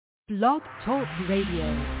Blog Talk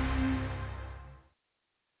Radio.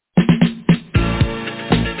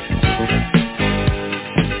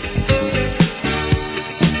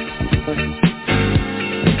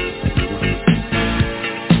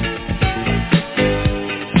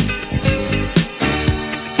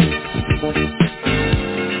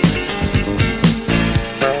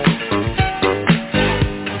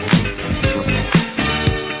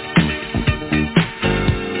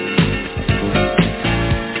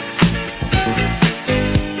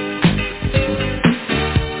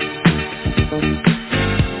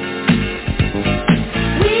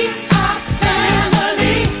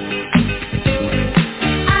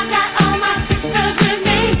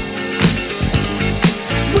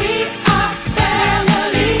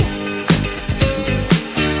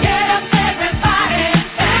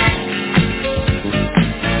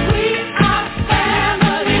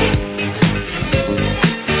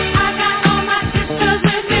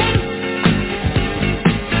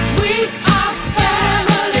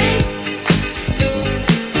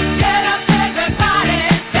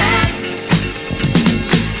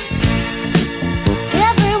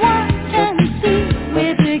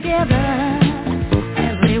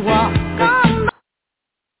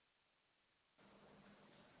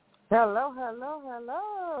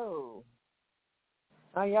 Hello.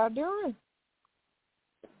 How y'all doing?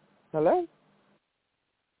 Hello.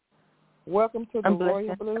 Welcome to the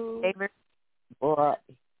Royal Blues. Or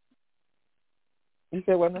you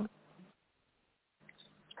said what now?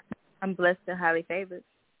 I'm blessed and highly favored.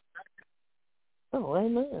 Oh,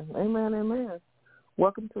 amen.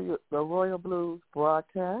 Welcome to the Royal Blues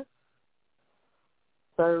broadcast.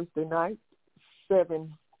 Thursday night,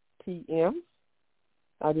 7 p.m.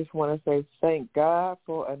 I just want to say thank God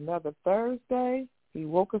for another Thursday. He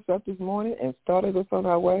woke us up this morning and started us on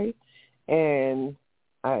our way. And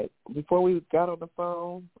before we got on the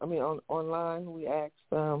phone, online, we asked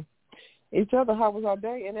each other how was our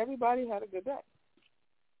day, and everybody had a good day.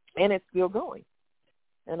 And it's still going.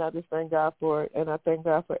 And I just thank God for it. And I thank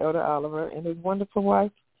God for Elder Oliver and his wonderful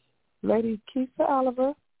wife, Lady Keisha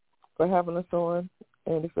Oliver, for having us on.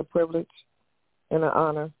 And it's a privilege and an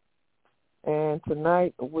honor. And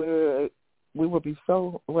tonight we will be I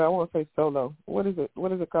won't say solo. What is it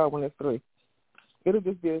called when it's three? It'll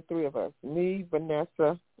just be the three of us. Me,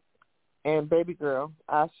 Vanessa, and baby girl,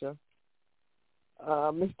 Asha.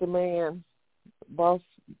 Mr. Man, boss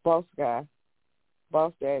guy,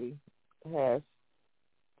 boss daddy has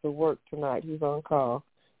to work tonight. He's on call.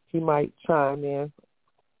 He might chime in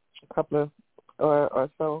a couple of or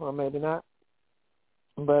so, or maybe not.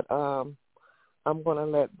 But I'm going to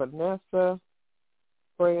let Vanessa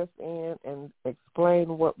pray us in and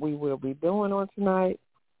explain what we will be doing on tonight.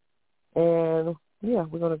 And,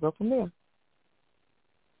 we're going to go from there.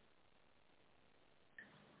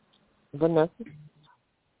 Vanessa?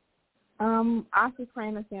 I'll just pray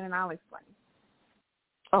us in and I'll explain.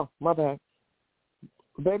 Oh, my bad.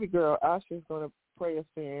 Baby girl, Asha's going to pray us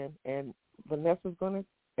in, and Vanessa's going to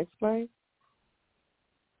explain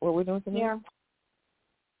what we're doing tonight? Yeah.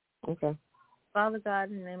 Okay. Father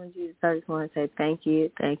God, in the name of Jesus, I just want to say thank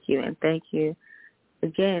you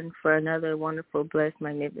again for another wonderful, blessed,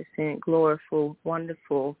 magnificent, gloriful,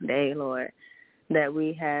 wonderful day, Lord, that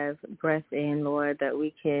we have breath in, Lord, that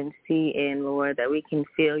we can see in, Lord, that we can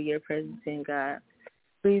feel your presence in, God.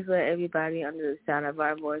 Please let everybody under the sound of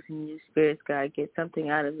our voice and your spirits, God, get something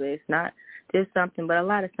out of this, not just something, but a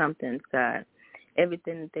lot of somethings, God.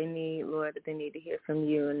 Everything that they need, Lord, that they need to hear from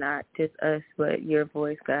you, not just us, but your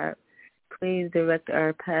voice, God. Please direct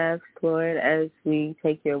our paths, Lord, as we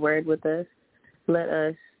take your word with us. Let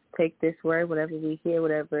us take this word, whatever we hear,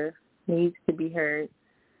 whatever needs to be heard.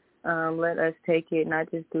 Let us take it not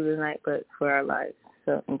just through the night, but for our lives.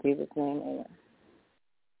 So in Jesus' name, amen.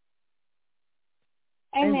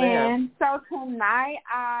 Amen. So tonight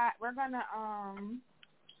we're going to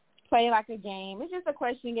play like a game. It's just a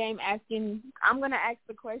question game I'm going to ask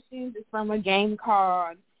the questions. It's from a game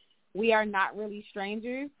called We Are Not Really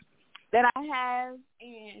Strangers that I have.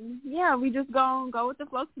 And, we just go with the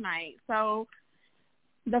flow tonight. So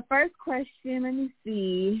the first question, let me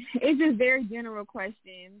see. It's just very general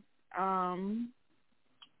questions. Let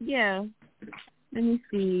me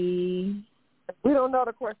see. We don't know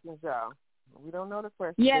the questions, y'all. We don't know the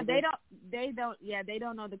questions. Yeah, they don't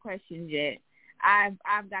know the questions yet. I've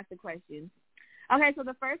got the questions. Okay, so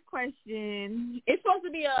the first question, it's supposed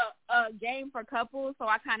to be a game for couples, so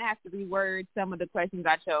I kind of have to reword some of the questions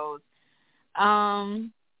I chose.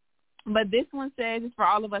 But this one says it's for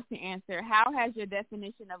all of us to answer. How has your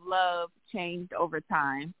definition of love changed over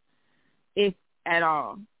time, if at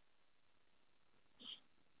all?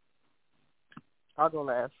 I'll go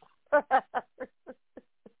last.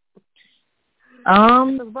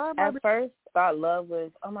 At first, I thought love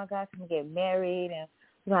was, oh my gosh, we're gonna get married and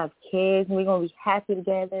we're gonna have kids and we're gonna be happy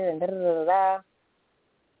together and da da da da.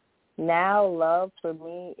 Now, love for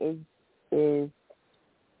me is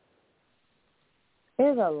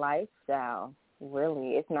a lifestyle.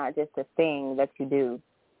 Really, it's not just a thing that you do.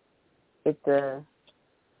 It's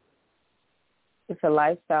a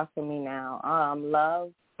lifestyle for me now.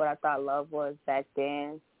 Love, what I thought love was back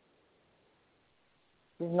then.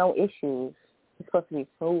 There's no issues. It's supposed to be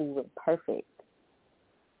smooth and perfect.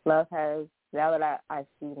 Love has, now that I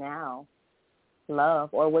see now, love,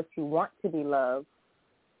 or what you want to be loved,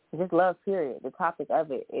 just love, period. The topic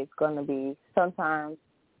of it is going to be sometimes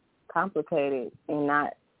complicated and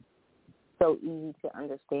not so easy to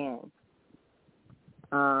understand.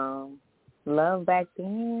 Love back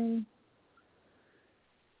then,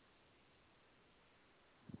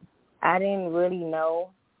 I didn't really know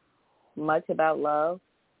much about love.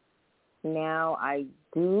 Now I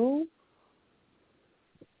do.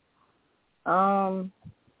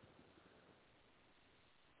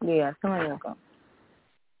 Yeah, somebody else go.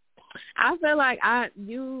 I feel like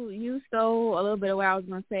you stole a little bit of what I was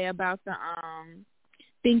gonna say about the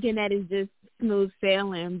thinking that it's just smooth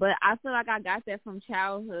sailing, but I feel like I got that from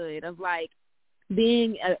childhood of like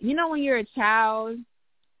being when you're a child,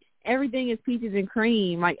 everything is peaches and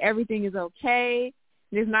cream, like everything is okay.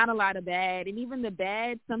 There's not a lot of bad, and even the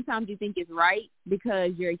bad sometimes you think is right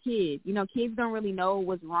because you're a kid. Kids don't really know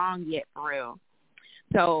what's wrong yet for real.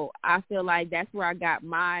 So I feel like that's where I got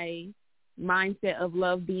my mindset of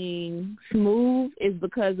love being smooth, is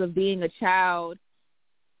because of being a child.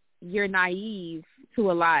 You're naive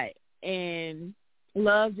to a lot, and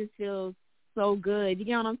love just feels so good. You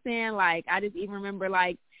get what I'm saying? Like, I just even remember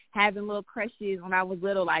like having little crushes when I was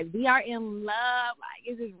little, like, we are in love, like,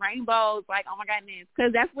 it's just rainbows, like, oh my goodness,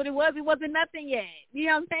 because that's what it was. It wasn't nothing yet. You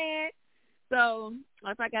know what I'm saying? So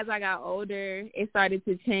it's like as I got older, it started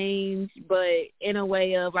to change, but in a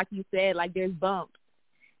way of, like you said, like, there's bumps.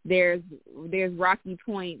 There's rocky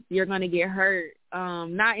points. You're going to get hurt.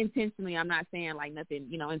 Not intentionally. I'm not saying like nothing,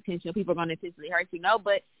 intentional. People are going to intentionally hurt you. No,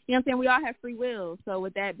 but you know what I'm saying? We all have free will. So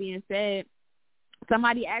with that being said,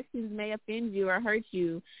 somebody's actions may offend you or hurt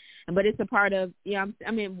you, but it's a part of,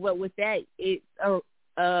 what with that, it's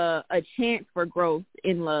a chance for growth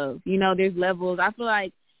in love. There's levels. I feel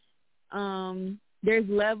like there's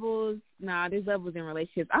levels. There's levels in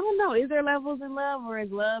relationships. I don't know. Is there levels in love, or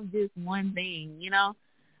is love just one thing,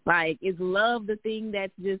 Like, is love the thing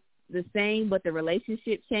that's just the same, but the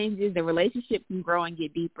relationship changes? The relationship can grow and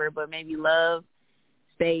get deeper, but maybe love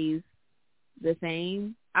stays the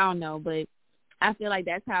same. I don't know, but I feel like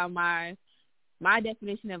that's how my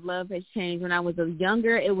definition of love has changed. When I was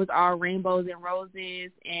younger, it was all rainbows and roses,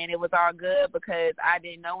 and it was all good because I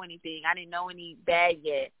didn't know anything. I didn't know any bad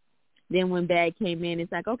yet. Then when bad came in,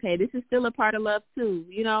 it's like, okay, this is still a part of love too.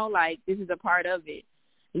 Like, this is a part of it.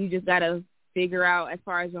 You just got to figure out, as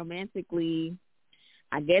far as romantically,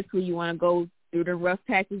 I guess, who you want to go through the rough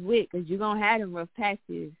patches with, because you're going to have them rough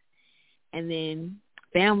patches. And then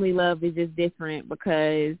family love is just different,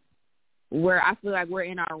 because I feel like we're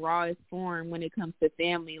in our rawest form when it comes to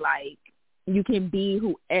family. Like, you can be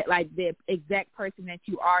the exact person that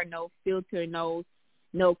you are, no filter, no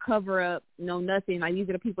cover up, no nothing. Like, these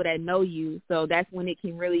are the people that know you. So that's when it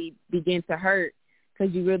can really begin to hurt,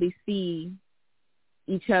 because you really see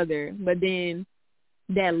each other. But then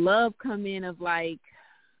that love come in of, like,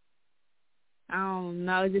 I don't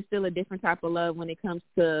know, it's just still a different type of love when it comes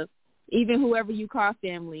to even whoever you call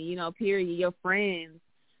family, period, your friends,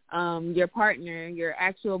 your partner, your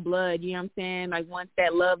actual blood, you know what I'm saying? Like, once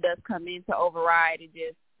that love does come in to override, it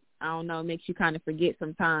just, I don't know, makes you kind of forget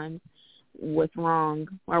sometimes what's wrong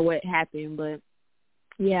or what happened. But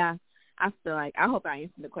yeah, I feel like, I hope I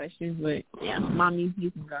answered the question, but yeah, Mommy,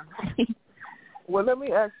 you can go. Well, let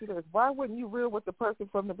me ask you this. Why wouldn't you real with the person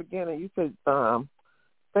from the beginning? You said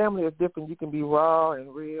family is different. You can be raw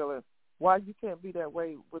and real. And why you can't be that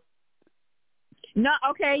way with? No,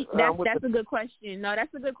 okay, that's a good question. No,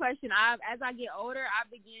 that's a good question. As I get older, I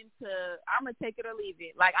begin to, I'm going to take it or leave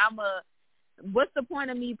it. Like, what's the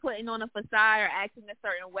point of me putting on a facade or acting a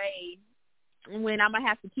certain way when I'm going to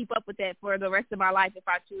have to keep up with that for the rest of my life if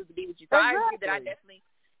I choose to be with you? So exactly.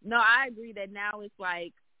 I agree that now it's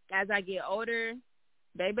like, as I get older,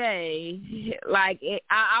 baby, like,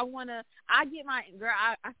 I get my, girl,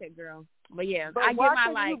 I said girl, but yeah, but I get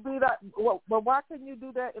my, like. But why couldn't you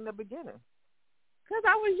do that in the beginning? Because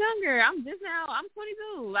I was younger. I'm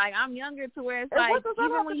 22. Like, I'm younger to where it's like,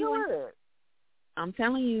 even when you in, I'm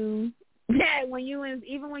telling you, that when you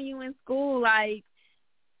in school, like,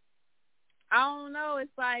 I don't know.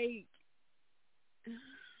 It's like,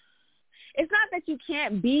 it's not that you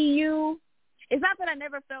can't be you. It's not that I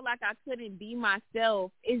never felt like I couldn't be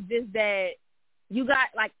myself. It's just that you got,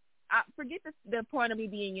 like, I forget the point of me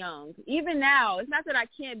being young. Even now, it's not that I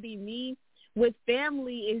can't be me. With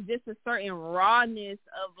family, it's just a certain rawness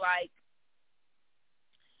of, like,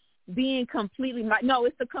 being completely no,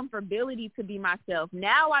 it's the comfortability to be myself.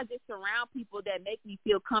 Now I just surround people that make me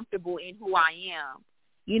feel comfortable in who I am.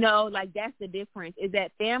 You know, like, that's the difference. Is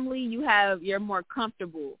that family, you're more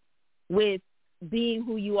comfortable with being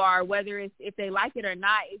who you are, whether it's, if they like it or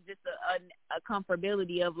not, it's just a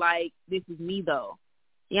comfortability of, like, this is me though.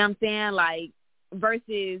 You know what I'm saying? Like,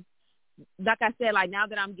 versus, like I said, like, now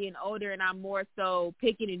that I'm getting older and I'm more so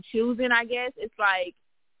picking and choosing, I guess, it's like,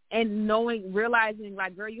 and realizing,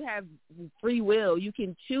 like, girl, you have free will. You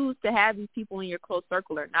can choose to have these people in your close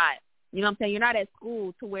circle or not. You know what I'm saying? You're not at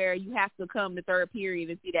school to where you have to come to third period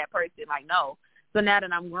and see that person. Like, no. So now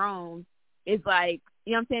that I'm grown, it's like,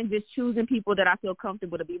 you know what I'm saying, just choosing people that I feel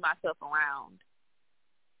comfortable to be myself around.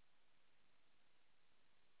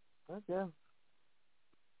 Okay.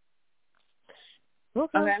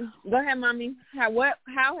 Okay. Go ahead, Mommy. How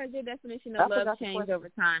has your definition of love changed over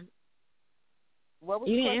time? What was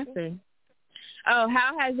you the didn't question? answer. Oh,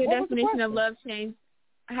 how has your What definition of love changed?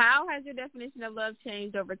 How has your definition of love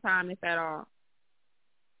changed over time, if at all?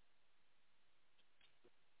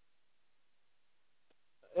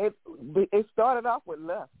 It started off with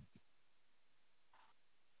lust.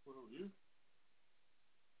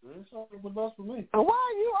 It started with lust for me. Why are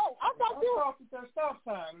you? I thought you stopped at that stop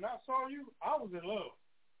sign, and I saw you. I was in love.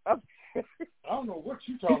 Okay. I don't know what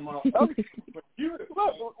you talking about. Okay. But you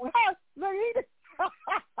look,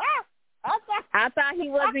 I thought he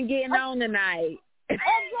wasn't getting on tonight.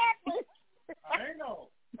 Exactly. I ain't know.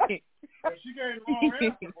 But she gave the wrong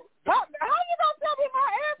answer. How you gonna tell me my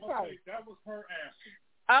answer? Okay, that was her answer.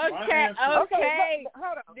 Okay.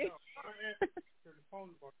 Hold on.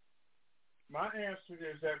 My answer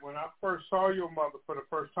is that when I first saw your mother for the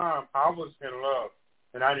first time, I was in love,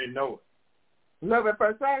 and I didn't know it. Love at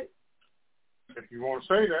first sight? If you want to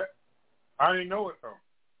say that. I didn't know it, though.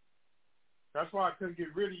 That's why I couldn't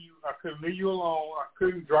get rid of you. I couldn't leave you alone. I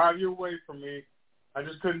couldn't drive you away from me. I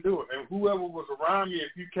just couldn't do it. And whoever was around me,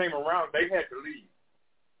 if you came around, they had to leave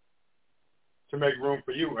to make room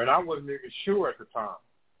for you. And I wasn't even sure at the time.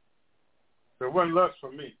 So it wasn't lust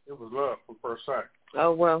for me. It was love from first sight.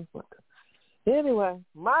 Oh, well. Anyway,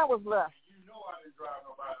 mine was lust. You know I didn't drive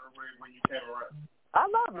nobody away when you came around. I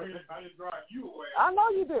love it. I didn't drive you away. I know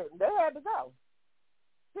you didn't. They had to go.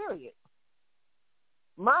 Period.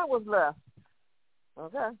 Mine was lust.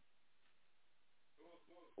 Okay.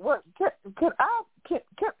 What?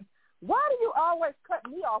 Why do you always cut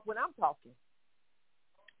me off when I'm talking?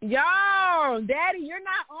 Yo, Daddy, you're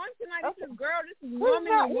not on tonight. Okay. This is girl. This is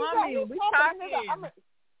woman to woman. We talking.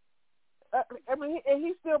 And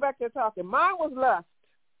he's still back there talking. Mine was lust.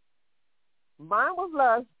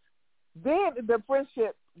 Then the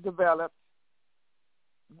friendship developed.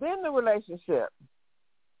 Then the relationship.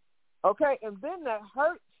 Okay, and then the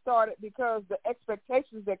hurt started because the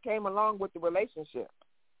expectations that came along with the relationship.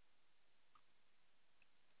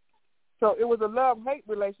 So it was a love-hate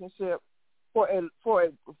relationship for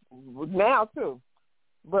now too,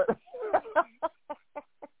 but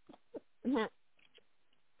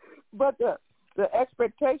but the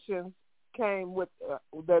expectations came with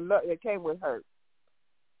it came with hurt.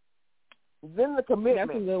 Then the commitment.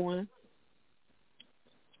 That's a good one.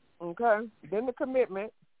 Okay. Then the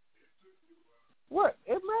commitment. What?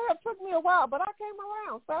 It may have took me a while, but I came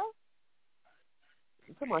around, sir.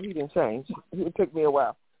 Come on, he didn't change. It took me a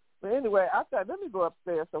while. But anyway, I thought, let me go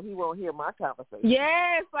upstairs so he won't hear my conversation.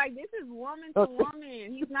 Yes, like this is woman to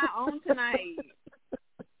woman. He's not on tonight.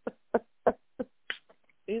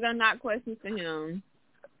 These are not questions to him.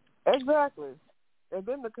 Exactly. And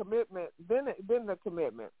then the commitment. Then the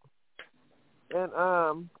commitment. And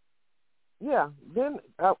then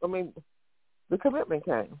the commitment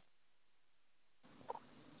came.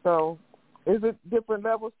 So, is it different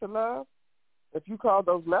levels to love? If you call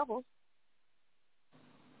those levels.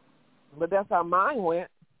 But that's how mine went.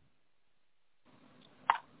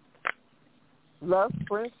 Love,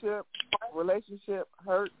 friendship, relationship,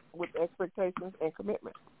 hurt with expectations and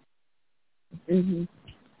commitment. Mhm.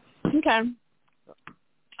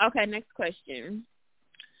 Okay, next question.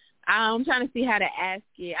 I'm trying to see how to ask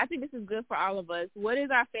it. I think this is good for all of us. What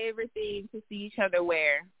is our favorite thing to see each other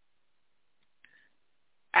wear?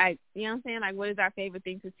 You know what I'm saying? Like, what is our favorite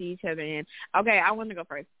thing to see each other in? Okay, I want to go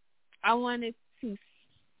first. I like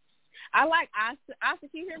Asa, can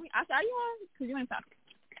you hear me? Asa, are you on? Because you ain't talking.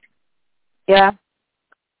 Yeah.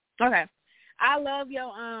 Okay. I love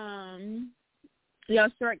your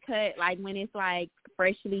shortcut, like when it's like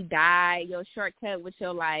freshly dyed, your shortcut with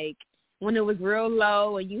your like when it was real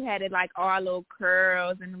low and you had it like all little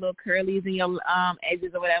curls and the little curlies in your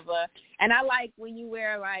edges or whatever. And I like when you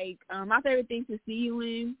wear like my favorite thing to see you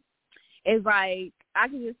in is like I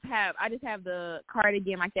just have the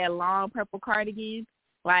cardigan, like that long purple cardigan.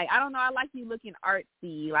 Like I don't know, I like you looking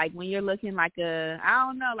artsy, like when you're looking like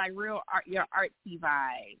like real art, your artsy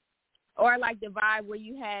vibe. Or like the vibe where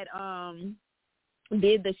you had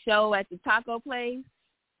did the show at the taco place.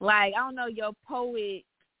 Like, I don't know, your poet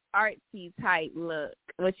artsy type look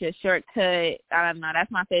with your short cut. I don't know.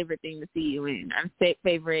 That's my favorite thing to see you in. I'm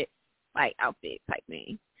favorite like outfit type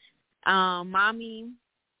thing. Mommy,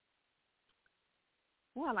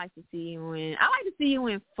 what I like to see you in? I like to see you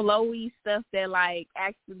in flowy stuff that like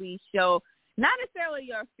actually show not necessarily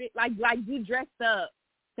your fit, like you dressed up.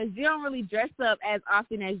 Because you don't really dress up as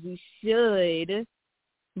often as you should.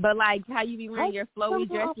 But, like, how you be wearing your flowy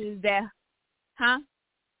dresses that, huh?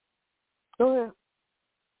 Go ahead.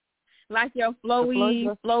 Like your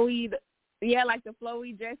flowy, yeah, like the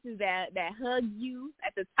flowy dresses that hug you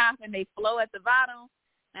at the top and they flow at the bottom.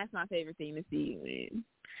 That's my favorite thing to see you in.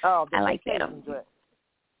 Oh, I like that. Dress.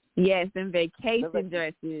 Yes, and vacation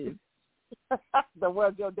dresses. The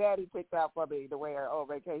ones your daddy picked out for me to wear on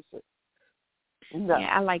vacation. No.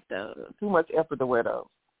 Yeah, I like those. Too much effort to wear those.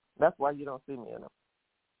 That's why you don't see me in them.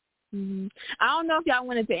 Mm-hmm. I don't know if y'all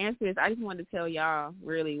wanted to answer this. I just wanted to tell y'all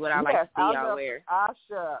really what I like to see y'all wear.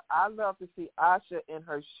 Asha, I love to see Asha in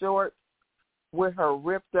her shorts with her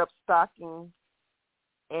ripped up stockings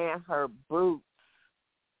and her boots.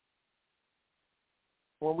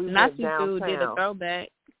 When we went downtown. Did a throwback.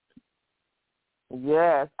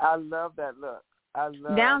 Yes, I love that look. I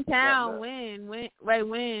love downtown. When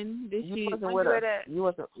did you she? Wasn't with us. You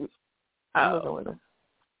wasn't with us.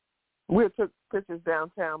 We took pictures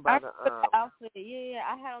downtown by the outfit. Yeah.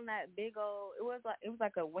 I had on that big old. It was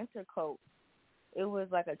like a winter coat. It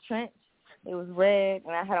was like a trench. It was red,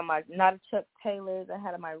 and I had on my not a Chuck Taylors. I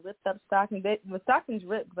had on my ripped up stockings. The stockings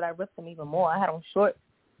ripped, but I ripped them even more. I had on shorts,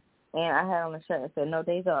 and I had on a shirt that said "No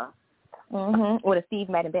Days Off." With a Steve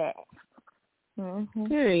Madden bag.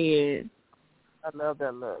 Period. I love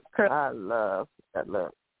that look. I love that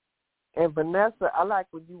look. And Vanessa, I like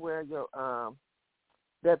when you wear your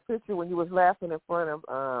that picture when you was laughing in front of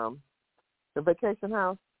the vacation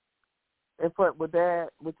house in front with Dad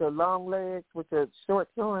with your long legs with your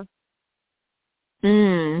shorts on. I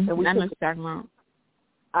know what you're talking about.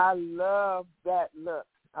 I love that look.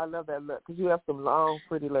 Because you have some long,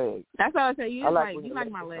 pretty legs. That's what I said. You like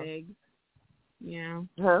my legs. Yeah.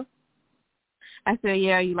 Huh? I said,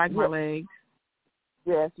 yeah, you like my legs.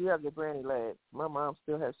 Yes, you have your granny legs. My mom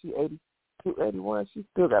still has, she 82, 81. She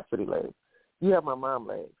still got pretty legs. You have my mom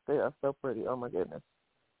legs. They are so pretty. Oh, my goodness.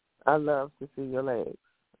 I love to see your legs.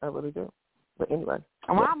 I really do. But anyway.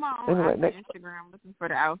 I'm on Instagram looking for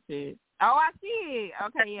the outfit. Oh, I see it.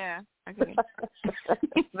 Okay, yeah. Okay.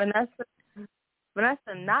 Vanessa,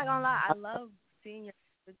 not gonna lie, I love seeing your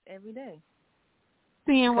outfits every day.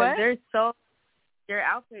 Seeing what? They're your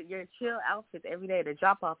outfit, your chill outfits every day, the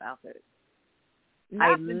drop-off outfits.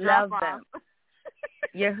 I love them.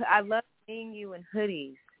 I love seeing you in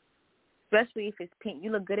hoodies, especially if it's pink.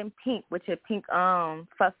 You look good in pink with your pink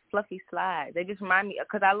fluffy slides. They just remind me,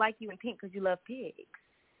 because I like you in pink because you love pigs.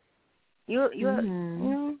 I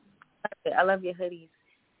love your hoodies.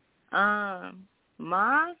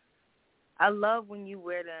 Ma, I love when you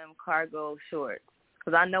wear them cargo shorts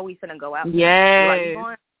because I know we finna go out. Yes.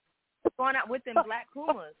 Like, going out with them black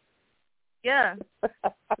Pumas. Yeah,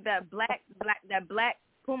 that black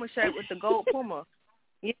Puma shirt with the gold Puma.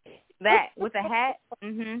 Yeah, that with a hat.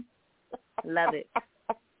 Love it.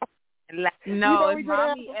 No, if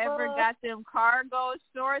Mommy ever got them cargo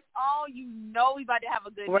shorts on, you know we about to have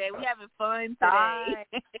a good day. We having fun today.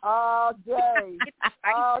 All day.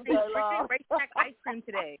 All day long. We're going to ice cream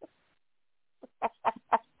today.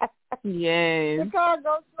 Yes. The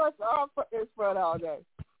cargo shorts are fun all day.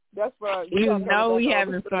 That's fun. You know we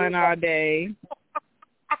having fun all day.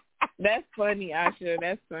 That's funny, Asha.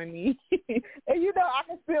 That's funny. And you know I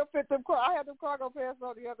can still fit them. I had them cargo pants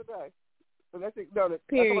on the other day. So that's it. No, that's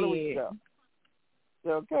Period. a couple of weeks ago.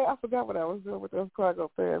 Okay, I forgot what I was doing with those cargo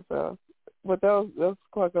pants. But those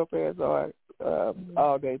cargo pants are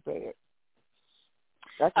all day pants.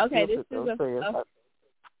 Okay, this is oh,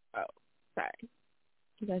 sorry.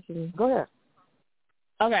 Go ahead.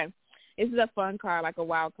 Okay. This is a fun card, like a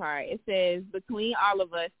wild card. It says, between all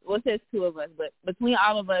of us, well, it says two of us, but between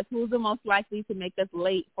all of us, who's the most likely to make us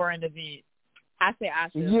late for an event? I say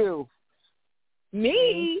Asha. You.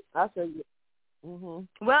 Me? I say you. Mhm.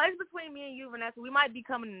 Well, it's between me and you, Vanessa. We might be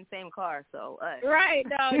coming in the same car, so. Right?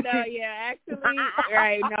 No, yeah. Actually,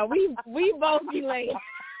 right? No, we both be late.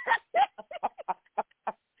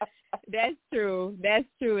 That's true. That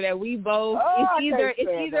we both. It's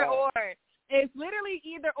either or. It's literally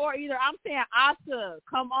either or. Either I'm saying, Asa,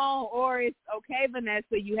 come on, or it's okay,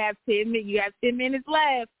 Vanessa. You have 10 minutes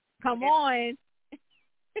left. Come on.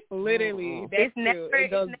 Literally, that's true.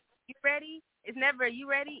 You ready? It's never. You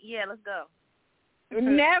ready? Yeah, let's go.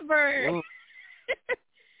 Never.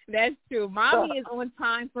 That's true. Mommy is on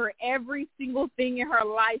time for every single thing in her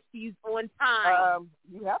life. She's on time.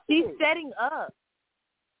 You have to. She's setting up.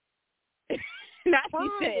 Not she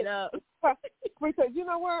setting up. Because you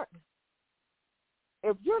know what?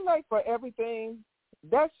 If you're late for everything,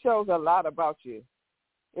 that shows a lot about you.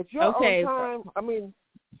 If you're on time, I mean,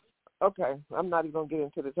 okay, I'm not even going to get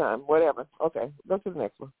into the time. Whatever. Okay, go to the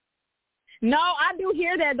next one. No, I do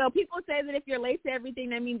hear that, though. People say that if you're late to everything,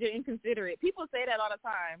 that means you're inconsiderate. People say that all the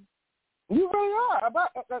time. You really are.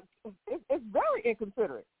 It's very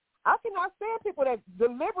inconsiderate. I cannot stand people that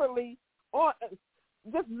deliberately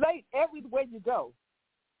just late everywhere you go.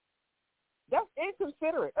 That's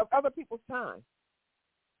inconsiderate of other people's time.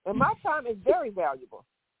 And my time is very valuable.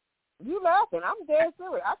 You laughing. I'm dead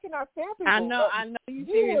serious. I cannot stand people. I know you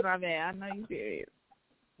serious, my man. I know you serious.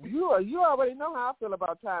 You already know how I feel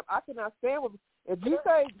about time. I cannot stand with. If you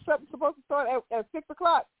say something's supposed to start at 6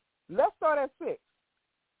 o'clock, let's start at 6.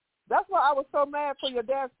 That's why I was so mad for your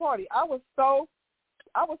dad's party. I was so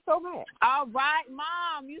mad. All right,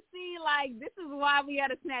 Mom. You see, like, this is why we got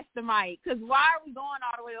to snatch the mic. Because why are we going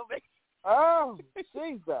all the way over here? Oh,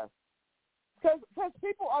 Jesus. Because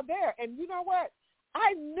people are there. And you know what?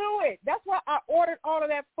 I knew it. That's why I ordered all of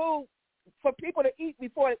that food for people to eat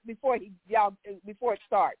before it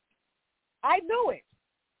starts. I knew it.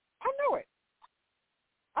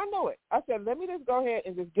 I said, let me just go ahead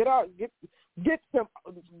and just get some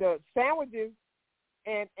the sandwiches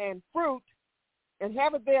and fruit and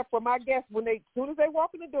have it there for my guests as soon as they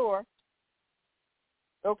walk in the door.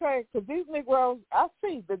 Okay, because these Negroes, I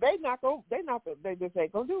see that they just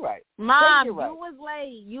ain't gonna do right. Mom, you was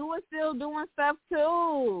late. You was still doing stuff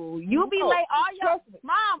too. You be late.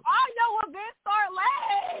 Mom, all your events start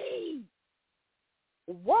late.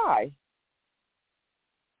 Why?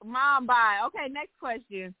 Mom, bye. Okay, next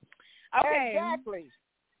question. Okay. Exactly.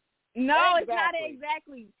 No, it's not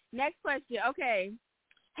exactly. Next question. Okay.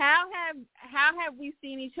 How have we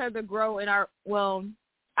seen each other grow in our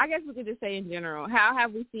I guess we could just say in general. How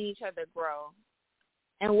have we seen each other grow?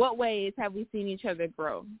 And what ways have we seen each other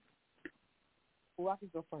grow? Well, I can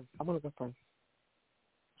go first. I'm going to go first.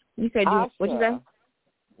 You said what you said?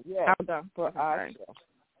 Yeah. I'll go. For Asha.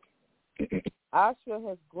 Asha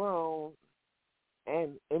has grown,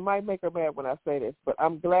 and it might make her mad when I say this, but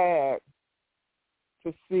I'm glad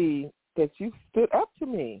to see that you stood up to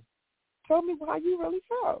me. Tell me how you really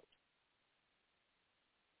felt.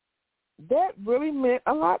 That really meant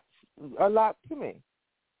a lot to me.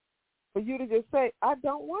 For you to just say, I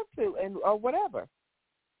don't want to, or whatever.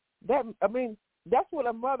 That's what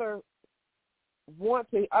a mother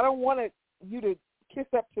wants to. I don't want you to kiss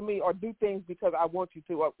up to me or do things because I want you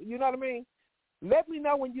to. Or, you know what I mean? Let me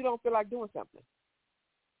know when you don't feel like doing something.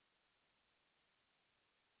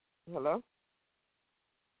 Hello?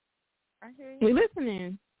 I hear you. We're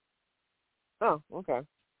listening. Oh, okay.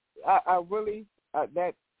 I really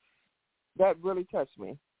that really touched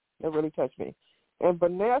me. That really touched me. And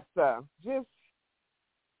Vanessa, you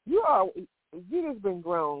just been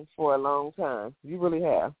grown for a long time. You really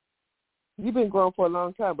have. You've been grown for a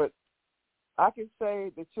long time, but I can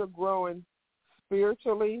say that you're growing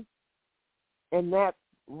spiritually, and that's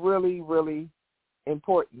really, really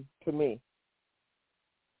important to me.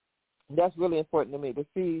 That's really important to me to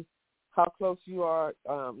see how close you are.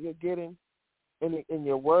 You're getting in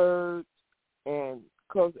your words and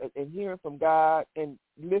close and hearing from God and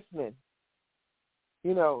listening.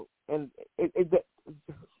 You know, and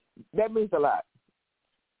that means a lot.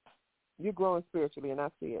 You're growing spiritually, and I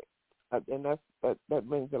see it, and that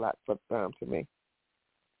means a lot to me.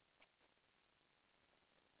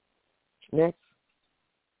 Next.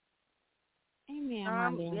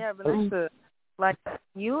 Amen. Yeah, Vanessa, like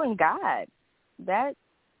you and God, that.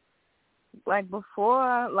 Like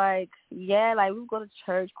before, like we would go to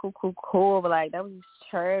church, cool, but like that was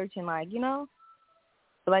church, and like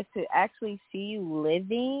but like to actually see you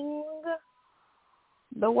living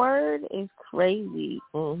the word is crazy,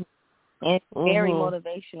 and it's very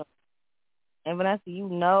motivational. And Vanessa,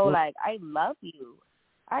 like I love you,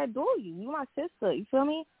 I adore you. You're my sister. You feel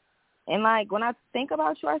me? And like when I think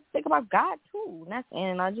about you, I think about God too.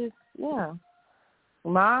 And I just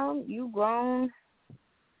Mom, you grown.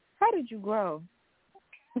 How did you grow?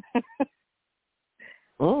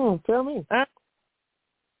 Tell me.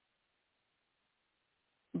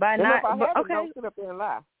 By and not, if I had okay. Don't sit up there and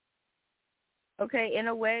lie. Okay, in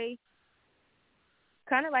a way,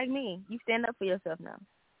 kind of like me. You stand up for yourself now.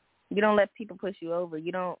 You don't let people push you over.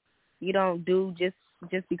 You don't do just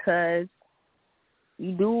because.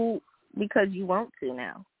 You do because you want to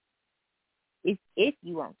now. If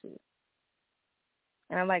you want to.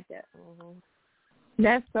 And I like that. Mm-hmm.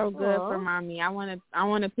 That's so good for mommy. I want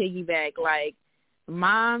to piggyback, like,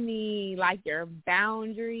 mommy, like your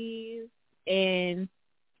boundaries and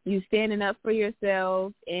you standing up for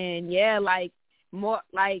yourself, and like more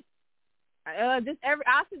like I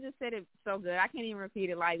also just said it so good. I can't even repeat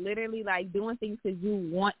it. Like literally, like doing things because you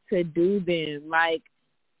want to do them. Like,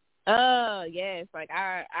 yes, like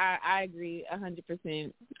I agree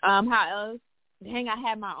 100%. How else? Dang, I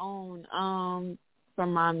had my own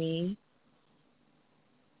from mommy.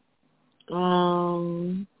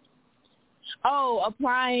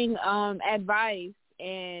 Applying advice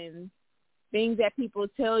and things that people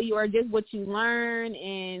tell you or just what you learn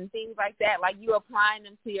and things like that, like you applying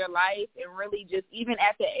them to your life and really just even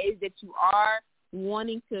at the age that you are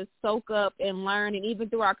wanting to soak up and learn. And even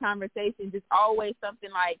through our conversations, it's always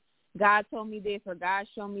something like, God told me this, or God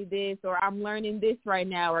showed me this, or I'm learning this right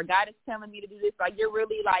now, or God is telling me to do this. Like you're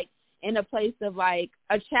really like in a place of like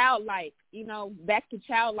a childlike, back to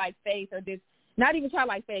childlike faith, or just not even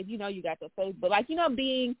childlike faith. You got the faith, but like,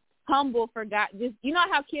 being humble for God. Just,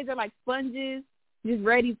 how kids are like sponges, just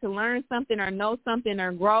ready to learn something or know something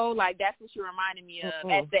or grow. Like that's what you're reminding me of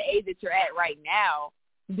at the age that you're at right now,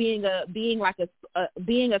 being a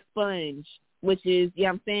sponge, which is, you know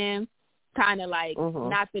what I'm saying? Kind of like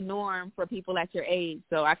not the norm for people at your age.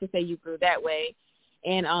 So I could say you grew that way.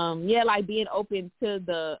 And, like being open to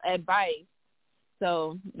the advice.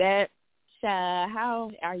 So that,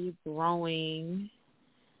 how are you growing?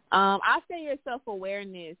 I say your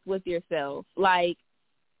self-awareness with yourself. Like,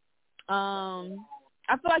 I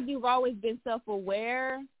feel like you've always been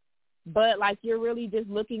self-aware, but like you're really just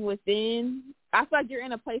looking within. I feel like you're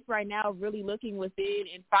in a place right now of really looking within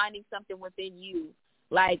and finding something within you.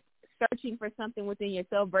 Like, searching for something within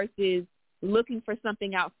yourself versus looking for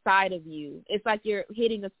something outside of you. It's like you're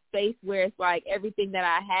hitting a space where it's like everything that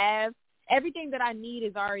I have, everything that I need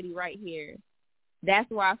is already right here. That's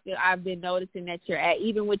why I feel I've been noticing that you're at,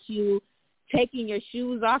 even with you taking your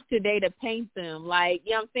shoes off today to paint them. Like,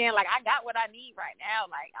 you know what I'm saying? Like, I got what I need right now.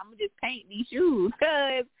 Like, I'm going to just paint these shoes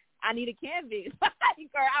because I need a canvas or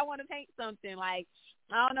I want to paint something. Like,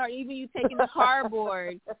 I don't know, even you taking the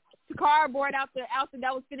cardboard out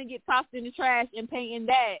that was going to get tossed in the trash and painting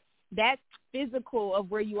that's physical of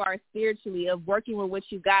where you are spiritually, of working with what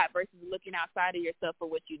you got versus looking outside of yourself for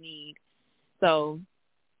what you need. So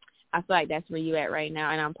I feel like that's where you at right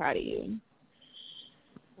now, and I'm proud of you.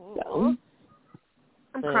 So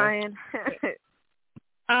I'm crying.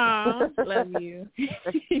 Aw, love you.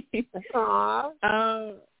 Aw.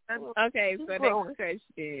 Okay, so next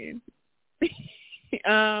question.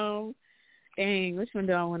 Dang, which one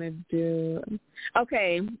do I want to do?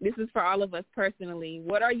 Okay, this is for all of us personally.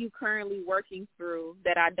 What are you currently working through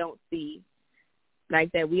that I don't see?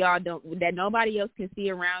 Like that we all don't, that nobody else can see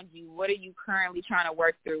around you? What are you currently trying to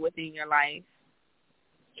work through within your life?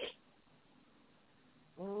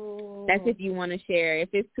 That's if you want to share. If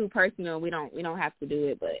it's too personal, we don't have to do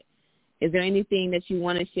it. But is there anything that you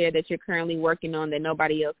want to share that you're currently working on that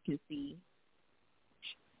nobody else can see?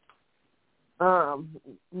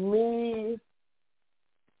 Me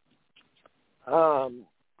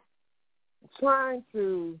trying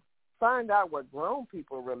to find out what grown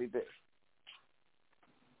people really do.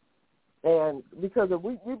 And because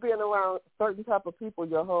you've been around certain type of people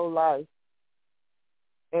your whole life,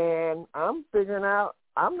 and I'm figuring out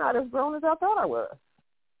I'm not as grown as I thought I was.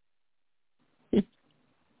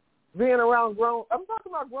 Being around I'm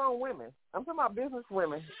talking about grown women. I'm talking about business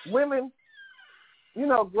women. Women,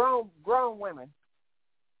 grown women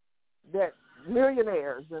that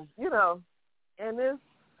millionaires and, and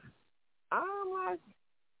I'm like,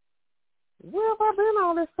 where have I been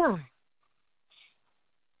all this time?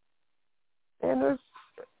 And it's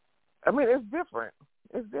different.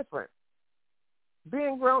 It's different.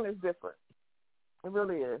 Being grown is different. It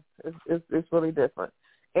really is. It's really different.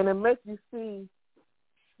 And it makes you see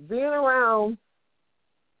being around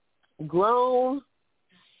grown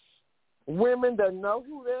women that know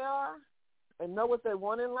who they are and know what they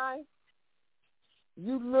want in life,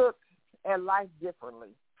 you look at life differently.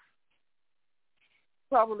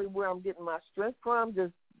 Probably where I'm getting my strength from,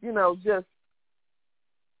 just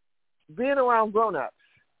being around grown-ups,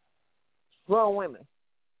 grown women.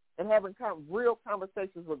 and having real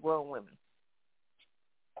conversations with grown women.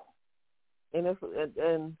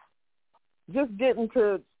 And just getting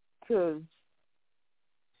to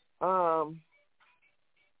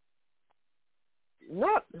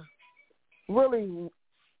not really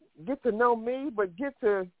get to know me, but get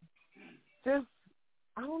to just,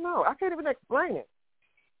 I don't know. I can't even explain it.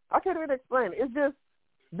 It's just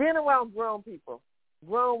being around grown people,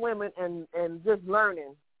 grown women, and just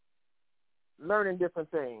learning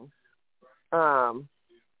different things.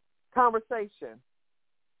 Conversation.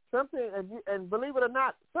 Something, and believe it or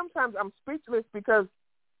not, sometimes I'm speechless because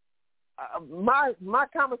my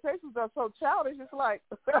conversations are so childish. It's like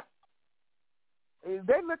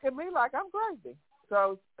they look at me like I'm crazy.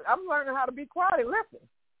 So I'm learning how to be quiet and listen.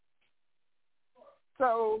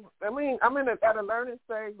 So, I mean, I'm at a learning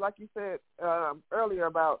stage, like you said earlier,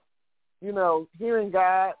 about, hearing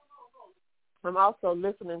God. I'm also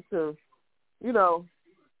listening to,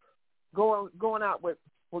 going out with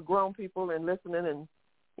grown people and listening and,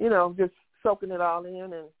 just soaking it all in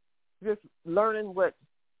and just learning what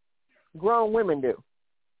grown women do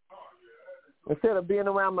instead of being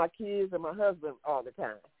around my kids and my husband all the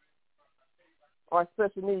time, or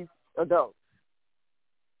special needs adults.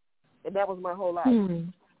 And that was my whole life.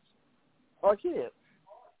 Or kids.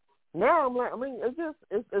 Now I'm like,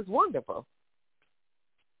 it's wonderful.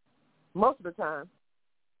 Most of the time.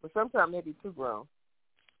 But sometimes maybe too grown.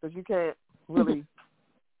 Because you can't really.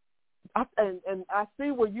 And I see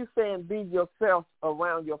what you're saying, be yourself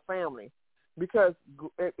around your family. Because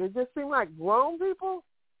it just seems like grown people,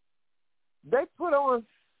 they put on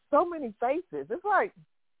so many faces. It's like,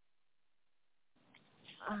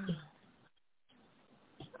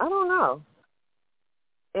 I don't know.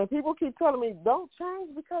 And people keep telling me, don't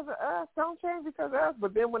change because of us,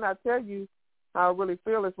 But then when I tell you how I really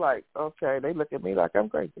feel, it's like, okay, they look at me like I'm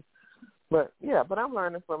crazy. But, yeah, I'm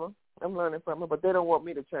learning from them. But they don't want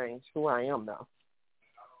me to change who I am now.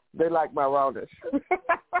 They like my rawness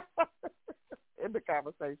in the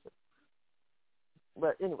conversation.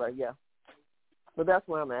 But anyway, yeah. But that's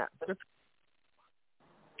where I'm at.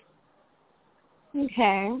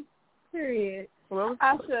 Okay. Period. Well,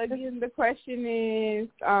 again, the question is,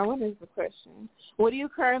 what is the question? What are you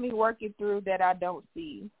currently working through that I don't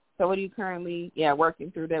see? So what are you currently,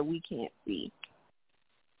 working through that we can't see?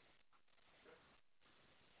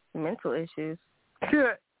 Mental issues.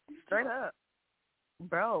 Straight up.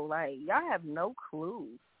 Bro, like, y'all have no clue.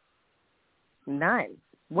 None.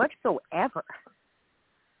 Whatsoever.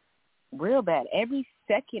 Real bad. Every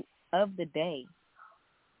second of the day.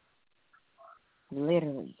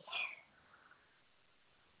 Literally.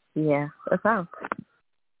 Yeah, that's all.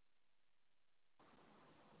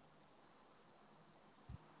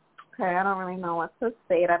 Okay, I don't really know what to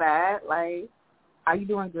say to that. Like, are you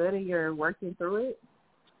doing good and you're working through it?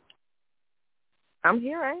 I'm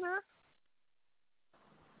here, ain't I?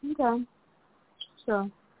 Okay.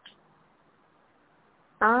 Sure.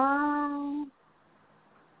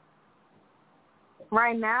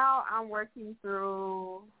 Right now I'm working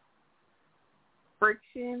through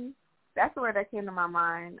friction. That's the word that came to my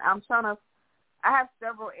mind. I have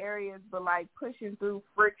several areas, but like pushing through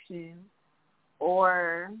friction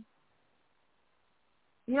or,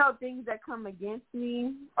 things that come against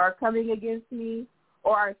me or coming against me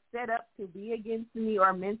or are set up to be against me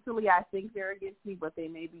or mentally I think they're against me, but they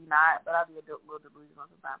may be not, but I'll be a little delusional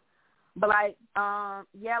sometimes. But like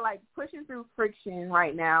pushing through friction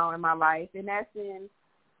right now in my life, and that's in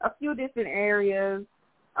a few different areas.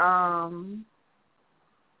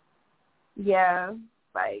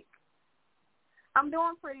 Like I'm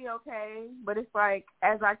doing pretty okay, but it's like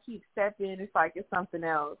as I keep stepping, it's like it's something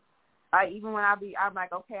else. Even when I'm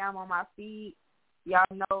like, okay, I'm on my feet. Y'all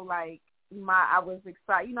know, like I was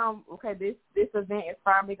excited. Okay, this event is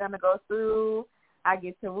finally gonna go through. I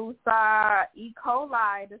get to Woosah. E.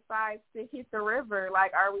 coli decides to hit the river.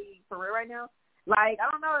 Like, are we for real right now? Like,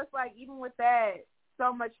 I don't know. It's like even with that,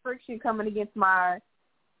 so much friction coming against my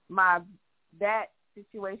that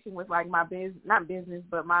situation with like my not business,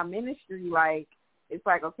 but my ministry. Like, it's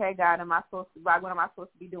like, okay, God, what am I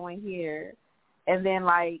supposed to be doing here? And then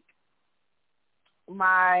like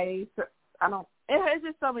it's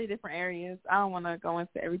just so many different areas. I don't want to go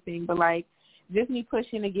into everything, but like just me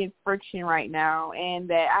pushing against friction right now, and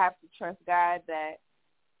that I have to trust God that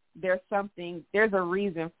there's a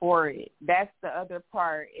reason for it. That's the other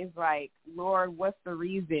part is like, Lord, what's the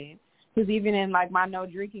reason? Because even in like my no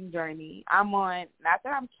drinking journey, I'm on, not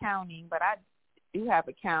that I'm counting, but I do have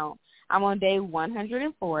a count. I'm on day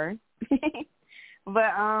 104,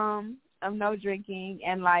 but of no drinking,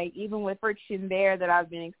 and like even with friction there that I've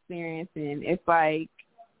been experiencing, it's like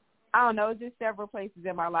I don't know, it's just several places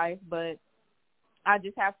in my life, but I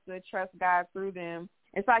just have to trust God through them.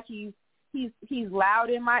 It's like he's loud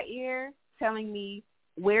in my ear telling me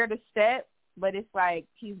where to step, but it's like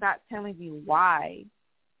he's not telling me why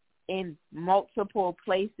in multiple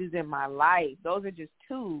places in my life. Those are just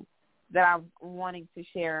two that I'm wanting to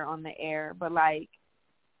share on the air. But, like,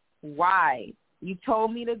 why? You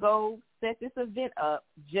told me to go set this event up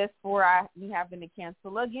just for me having to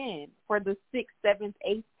cancel again for the 6th, 7th,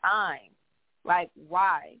 8th time. Like,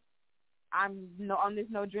 why? I'm on this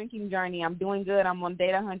no drinking journey. I'm doing good. I'm on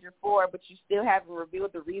day 104, but you still haven't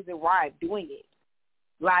revealed the reason why I'm doing it.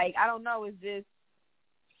 Like, I don't know. It's just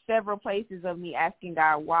several places of me asking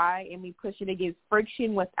God why and me pushing against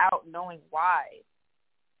friction without knowing why.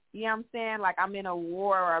 You know what I'm saying? Like, I'm in a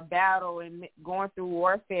war or a battle and going through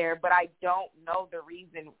warfare, but I don't know the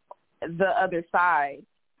reason, the other side.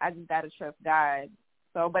 I just got to trust God.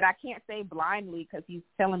 So, but I can't say blindly because he's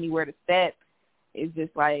telling me where to step. It's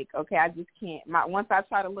just like, okay, I just can't. Once I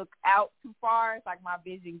try to look out too far, it's like my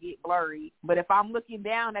vision get blurry. But if I'm looking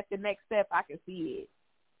down at the next step, I can see it.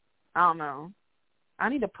 I don't know. I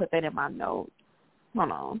need to put that in my notes.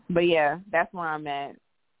 Hold on. But, yeah, that's where I'm at.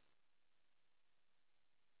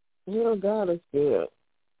 You know, God is good.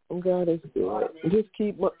 God is good. Just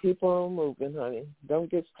keep on moving, honey. Don't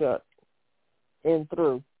get stuck in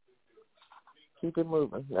through. Keep it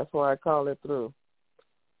moving. That's why I call it through.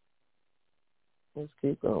 Let's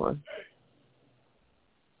keep going.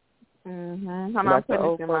 Mm-hmm. I'm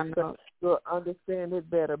putting this in my notes. You'll understand it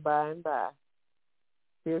better by and by.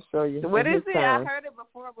 He'll show you. What is it? I heard it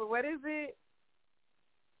before, but what is it?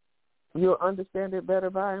 You'll understand it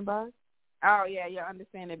better by and by? Oh, yeah, you'll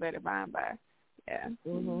understand it better by and by. Yeah.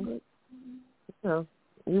 Mm-hmm. Yeah,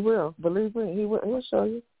 you will. Believe me, he'll show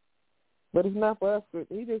you. But it's not for us.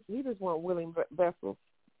 He just want willing vessels.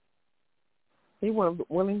 He wants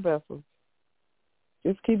willing vessels.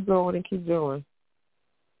 Just keep going and keep going.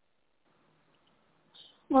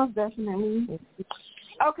 Most definitely.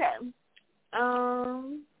 Okay.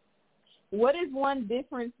 What is one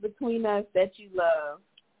difference between us that you love?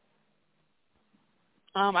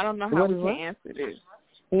 I don't know how we can answer this.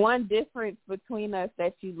 One difference between us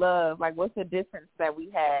that you love. Like, what's the difference that we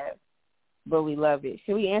have, but we love it?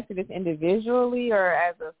 Should we answer this individually or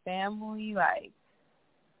as a family? Like,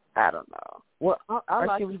 I don't know. Well, I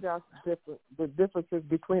like you guys the differences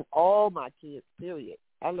between all my kids, period.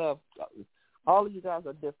 I love all of you guys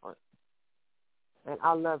are different, and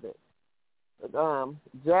I love it.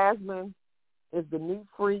 Jasmine is the neat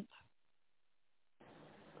freak,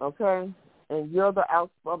 okay? And you're the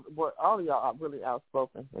outspoken. Well, all of y'all are really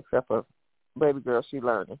outspoken, except for baby girl, she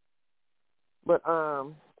learning. But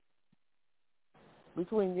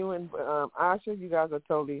between you and Asha, you guys are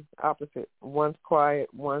totally opposite. One's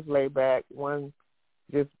quiet, one's laid back, one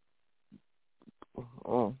just,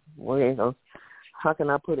 how can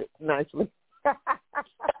I put it nicely?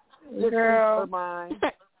 Just girl. speaks her mind.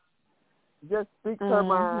 Just speaks her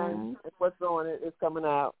mind, and what's on it is coming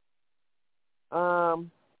out.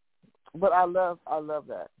 But I love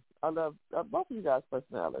that. I love both of you guys'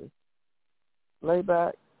 personalities. Laid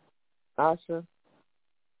back, Asha,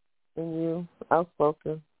 and you,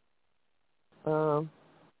 outspoken. Yeah.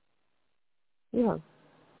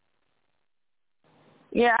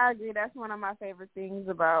 Yeah, I agree. That's one of my favorite things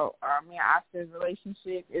about me and Asha's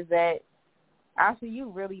relationship is that, Asha, you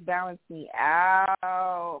really balance me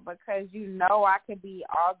out because you know I could be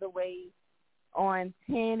all the way on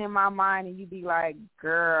 10 in my mind and you be like,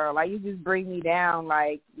 girl, like you just bring me down.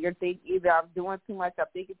 Like you're either I'm doing too much, I'm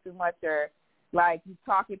thinking too much, or like you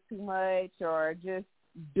talking too much, or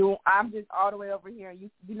I'm just all the way over here and you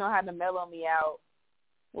know how to mellow me out.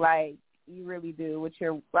 Like you really do with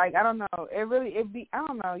your, like, I don't know. I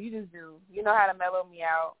don't know. You just do. You know how to mellow me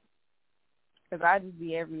out. Because I just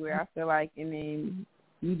be everywhere, I feel like, and then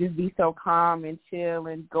you just be so calm and chill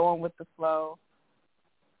and going with the flow.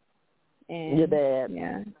 And your dad.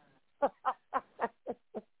 Yeah.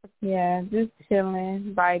 Yeah, just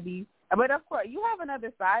chilling, vibey. But, of course, you have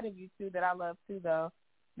another side of you, too, that I love, too, though,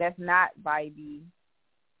 that's not vibey.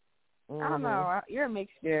 I don't know. You're a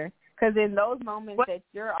mixture. Because in those moments that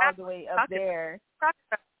you're all the way up there.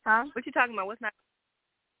 Huh? What you talking about? What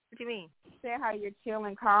you mean? Say how you're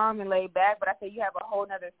chilling, calm, and laid back, but I say you have a whole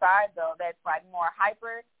other side, though, that's, like, more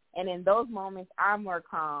hyper. And in those moments, I'm more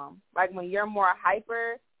calm. Like, when you're more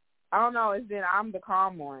hyper, I don't know, it's then I'm the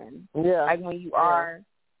calm one. Yeah. Like, when you are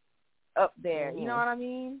up there. You know what I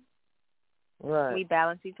mean? Right. We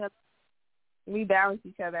balance each other. We balance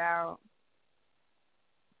each other out.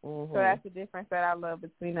 So that's the difference that I love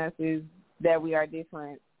between us is that we are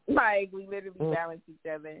different. Like, we literally balance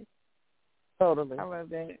each other. Totally. I love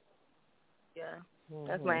that. Yeah,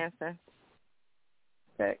 that's my answer.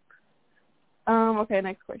 Sex. Okay,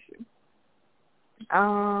 next question.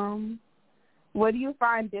 What do you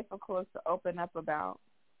find difficult to open up about?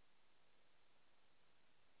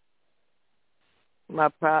 My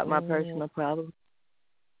personal problem.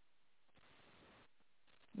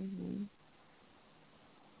 Mm-hmm.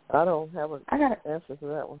 I don't have an answer to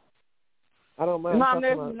that one. I don't mind. Mom,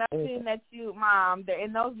 there's about nothing anything. that you, Mom,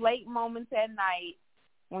 in those late moments at night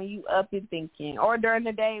when you up and thinking, or during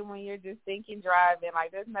the day when you're just thinking, driving,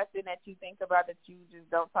 like there's nothing that you think about that you just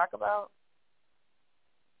don't talk about?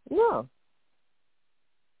 No.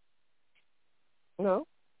 No.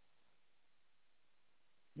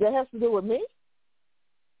 That has to do with me?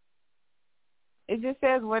 It just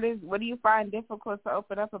says, what do you find difficult to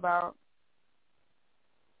open up about?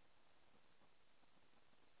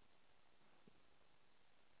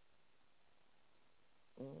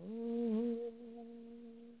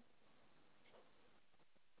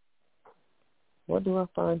 What do I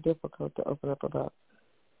find difficult to open up about?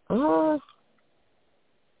 I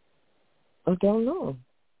don't know.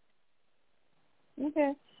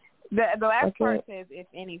 Okay. The last part says, if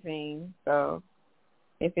anything. So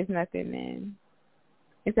if it's nothing, then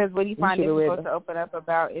it says, what do you find difficult to open up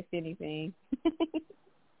about, if anything?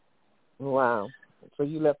 Wow. So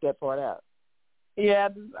you left that part out. Yeah,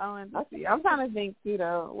 I'm trying to think, too,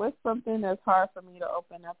 though. What's something that's hard for me to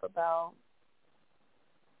open up about?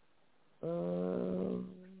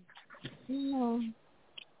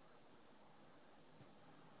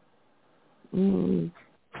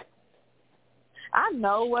 I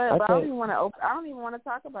know what, but I don't even want to. I don't even want to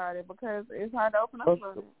talk about it because it's hard to open up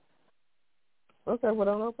about it. Okay, well,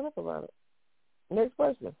 don't open up about it. Next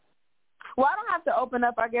question. Well, I don't have to open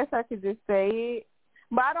up. I guess I could just say it,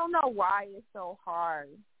 but I don't know why it's so hard.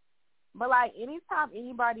 But like anytime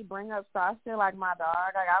anybody bring up Sasha, like my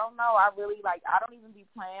dog, like I don't know. I really like. I don't even be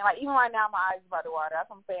playing. Like even right now, my eyes about to water. That's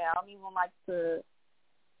what I'm saying. I don't even like to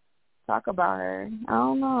talk about her. I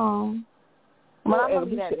don't know. But I'm gonna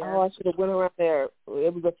be that there. I should have went around there.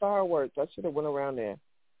 It was the fireworks. I should have went around there.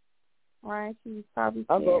 Right, she's probably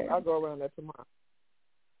scared. I'll go around there tomorrow.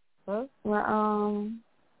 Huh? Well,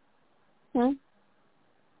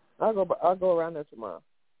 I'll go around there tomorrow.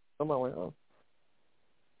 On my way home.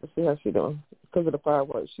 Let's see how she's doing because of the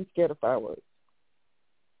fireworks. She's scared of fireworks.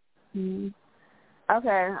 Mm-hmm.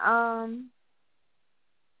 Okay.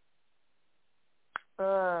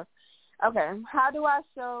 Okay. How do I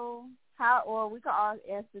show? Or we can all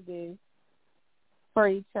answer this for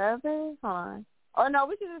each other. Hold on. Or no,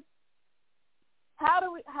 we can just.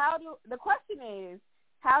 The question is,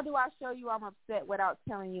 how do I show you I'm upset without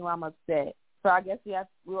telling you I'm upset? So I guess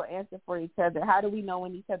we'll answer for each other. How do we know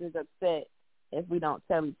when each other's upset if we don't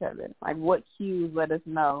tell each other? Like, what cues let us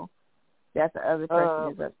know that the other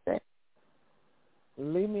person is upset?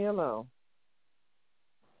 Leave me alone.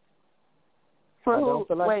 For I who? don't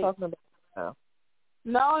feel like talking about it now.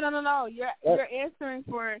 No. You're answering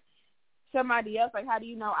for somebody else. Like, how do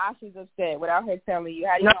you know Asha's upset without her telling you?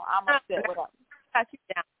 How do you know I'm upset without? Got you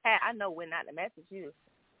down pat. I know when not to message you.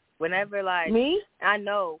 Whenever, like, me, I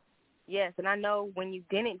know. Yes, and I know when you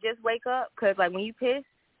didn't just wake up, because, like, when you piss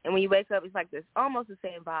and when you wake up, it's like this almost the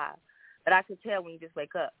same vibe. But I could tell when you just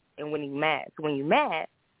wake up and when you're mad. So when you're mad,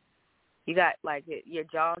 you got, like, your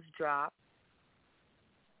jaws drop.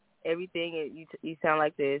 Everything, you sound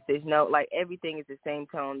like this. There's no, like, everything is the same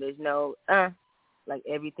tone. There's no, like,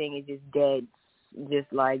 everything is just dead,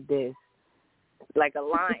 just like this. Like a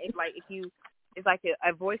line. It's like if you, it's like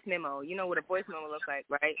a voice memo. You know what a voice memo looks like,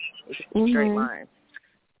 right? It's a straight line.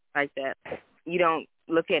 Like that. You don't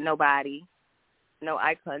look at nobody. No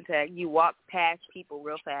eye contact. You walk past people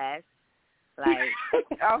real fast. Like,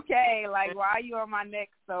 okay, like, why are you on my neck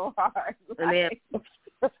so hard? And then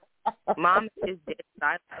Mom is dead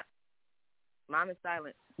silent. Mom is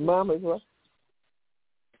silent. Mom is what?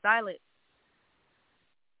 Silent.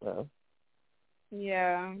 Oh.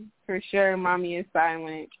 Yeah, for sure. Mommy is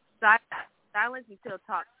silent. Silence until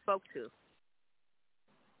spoke to.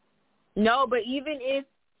 But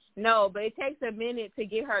it takes a minute to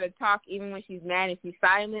get her to talk, even when she's mad and she's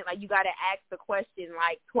silent. Like, you got to ask the question,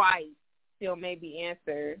 like, twice. She'll maybe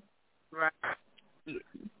answer. Right.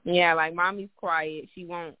 Yeah, like, Mommy's quiet. She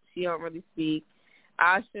don't really speak.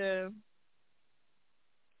 Asha,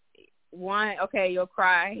 okay, you'll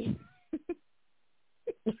cry.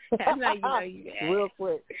 That's how you know you mad. Real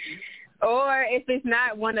quick. Or if it's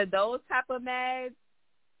not one of those type of mads,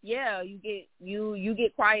 yeah, you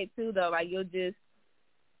get quiet too though. Like you'll just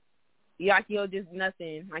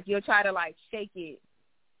nothing. Like you'll try to like shake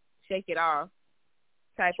it off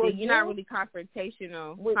type thing. You're not really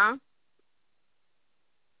confrontational, huh?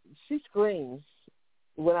 she screams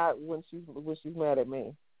when she's mad at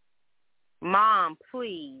me. Mom,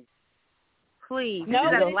 please. Please. No,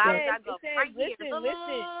 this is as loud as I go. Says, right listen, here.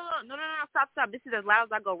 Listen. No, stop. This is as loud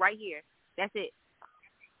as I go right here. That's it.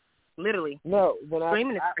 Literally. No, when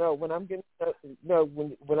Screaming when I'm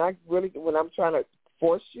trying to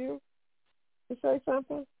force you to say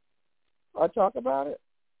something or talk about it,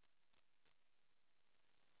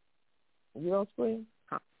 you don't scream.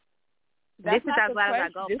 This is as loud as I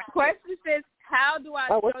go. This question says, how do I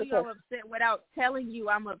show you I'm question? upset without telling you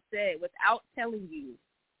I'm upset, without telling you?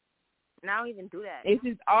 And I don't even do that. This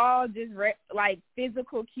is all just like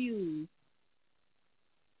physical cues.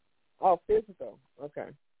 Oh, physical. Okay.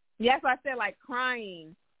 Yeah, that's why I said like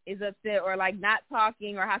crying is upset, or like not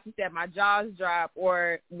talking, or how she said my jaws drop,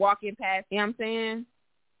 or walking past. You know what I'm saying?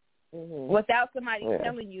 Mm-hmm. Without somebody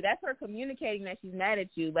telling you. That's her communicating that she's mad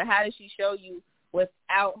at you. But how does she show you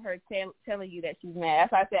without her telling you that she's mad?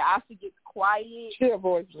 That's why I said after she gets quiet. She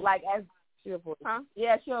avoids you. Like as she avoids. Huh?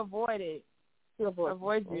 Yeah, she'll avoid it. She'll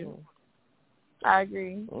avoid you. Mm-hmm. I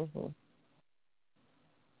agree. Mhm.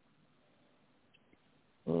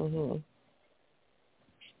 Mhm.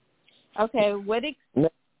 Okay,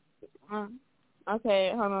 okay,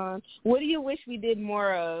 hold on. What do you wish we did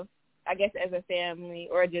more of? I guess as a family,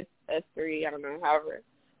 or just us three. I don't know. However,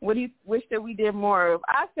 what do you wish that we did more of?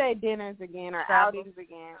 I say dinners again or outings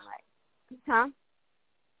again. Like,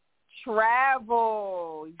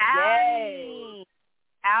 Travel. Yes.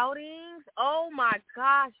 Outings? Oh, my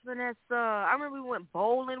gosh, Vanessa. I remember we went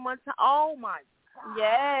bowling one time. Oh, my God.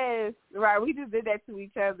 Yes. Right, we just did that to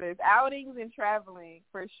each other. It's outings and traveling,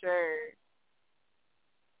 for sure.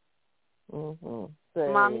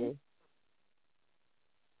 Mm-hmm. Mommy?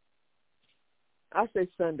 I say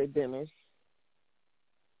Sunday dinners.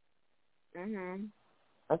 Mhm.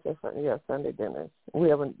 I say Sunday dinners. We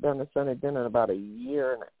haven't done a Sunday dinner in about a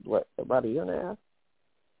year and a year and a half.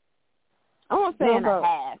 I won't say in a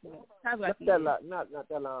half. Not that long. Not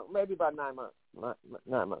that long. Maybe about 9 months.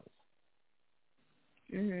 9 months.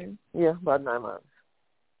 Mhm. Yeah, about 9 months.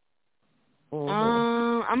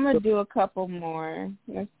 Mm-hmm. I'm gonna do a couple more.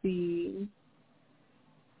 Let's see.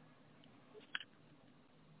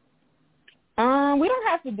 We don't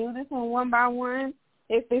have to do this one by one.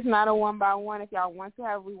 If it's not a one by one, if y'all want to,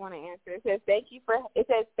 however we want to answer. It says thank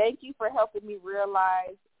you for helping me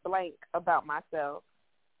realize blank about myself.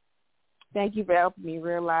 Thank you for helping me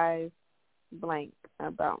realize blank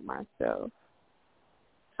about myself.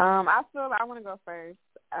 I want to go first.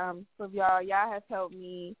 So y'all have helped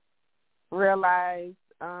me realize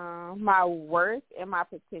my worth and my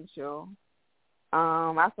potential.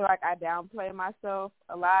 I feel like I downplay myself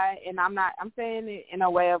a lot, and I'm saying it in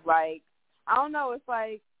a way of like, I don't know, it's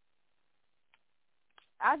like,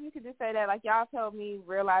 I just could just say that, like, y'all have helped me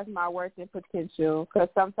realize my worth and potential, because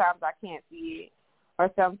sometimes I can't see it,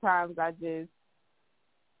 or sometimes I just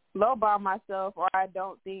lowball myself, or I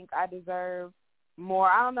don't think I deserve more.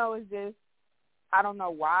 I don't know, it's just, I don't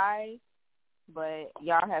know why, but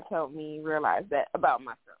y'all have helped me realize that about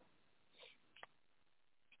myself.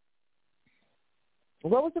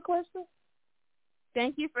 What was the question?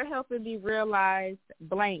 Thank you for helping me realize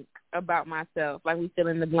blank about myself. Like we fill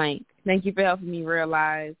in the blank. Thank you for helping me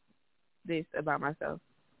realize this about myself.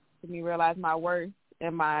 Helping me realize my worth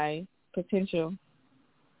and my potential.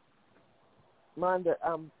 Mine,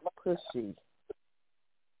 pushy.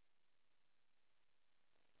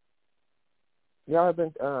 Y'all have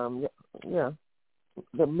been,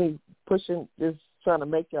 me pushing, just trying to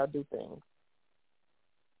make y'all do things.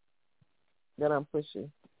 That I'm pushy.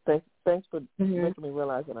 Thanks for making me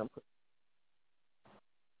realize that I'm pushy.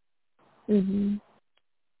 Mhm.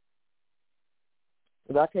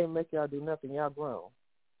 If I can't make y'all do nothing, y'all grown,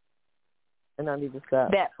 and I need to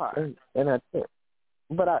stop. That part. And that's it.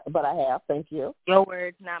 But I have. Thank you. Your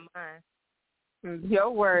words, not mine.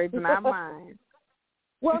 Your words, not mine.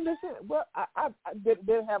 Well, listen. Well, I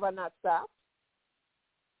have I not stopped?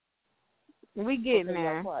 We getting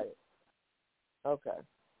there. Quiet. Okay.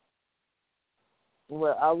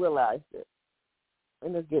 Well, I realized it,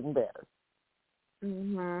 and it's getting better.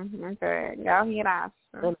 Okay. Y'all hear that?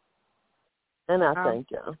 And I thank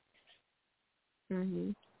y'all.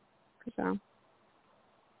 So.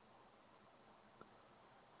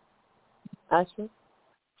 Ashley?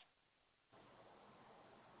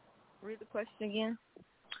 Read the question again.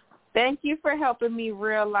 Thank you for helping me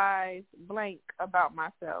realize blank about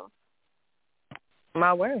myself.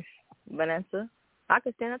 My worth, Vanessa. I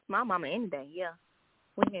could stand up to my mama any day, yeah.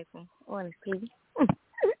 What do you think? Honestly.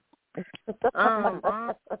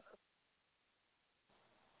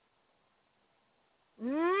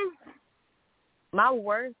 My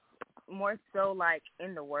worth more so like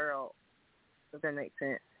in the world, if that makes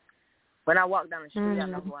sense. When I walk down the street, I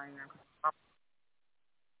know who I am.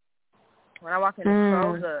 When I walk in the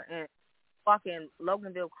Kroger and walk in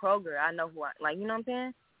Loganville Kroger, I know who I like. You know what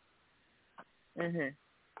I'm saying?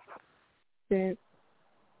 Yeah.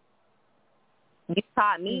 You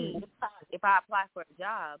taught me if I apply for a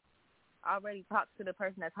job, I already talked to the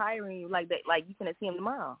person that's hiring you like that. Like you finna see him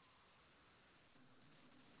tomorrow.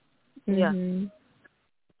 Yeah.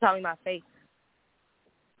 Tell me my face.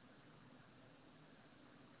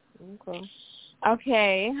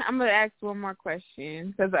 Okay, I'm going to ask one more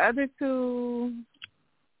question because the other two,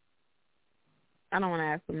 I don't want to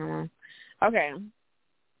ask them no more. Okay.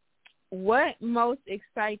 What most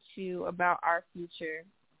excites you about our future?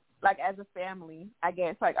 Like as a family, I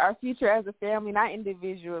guess. Like our future as a family, not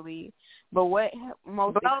individually, but what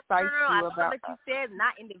most excites you about? I love that you said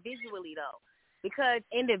not individually, though. Because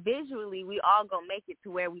individually, we all going to make it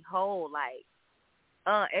to where we hold, like,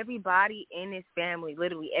 everybody in this family,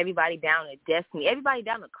 literally everybody down to Destiny, everybody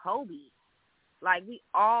down to Kobe. Like, we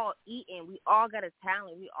all eating. We all got a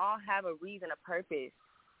talent. We all have a reason, a purpose.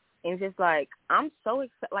 And it's just like, I'm so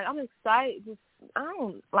excited. Like, I'm excited.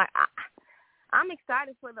 I'm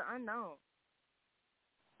excited for the unknown.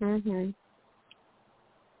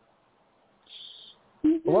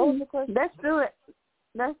 What was the question?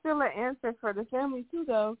 That's still an answer for the family too,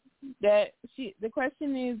 though. The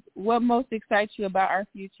question is, what most excites you about our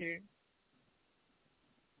future?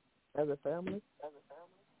 As a family?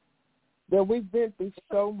 That we've been through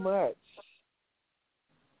so much.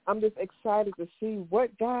 I'm just excited to see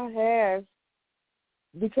what God has,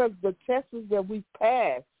 because the tests that we've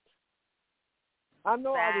passed. I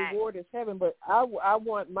know our reward is heaven, but I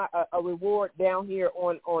want a reward down here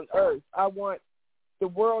on earth. I want the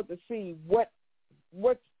world to see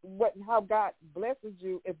how God blesses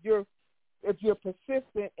you if you're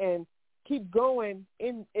persistent and keep going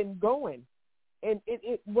and going, and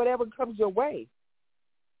it whatever comes your way.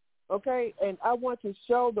 Okay, and I want to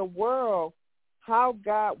show the world how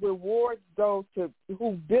God rewards those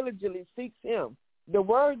who diligently seeks Him. The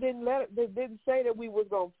word didn't say that we was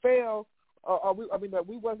gonna fail, that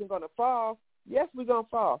we wasn't gonna fall. Yes, we're gonna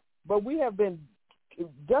fall, but we have been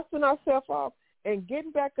dusting ourselves off and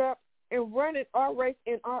getting back up and running our race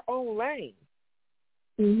in our own lane.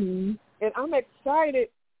 And I'm excited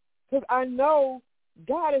because I know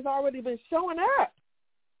God has already been showing up.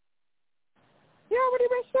 He already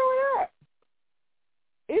been showing up.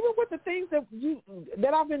 Even with the things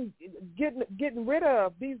that I've been getting rid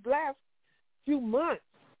of these last few months,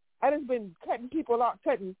 I just been cutting people off.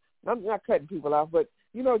 I'm not cutting people off, but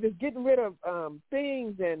just getting rid of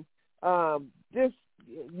things and just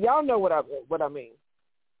y'all know what I mean.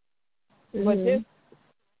 But just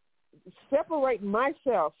separate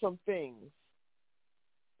myself from things,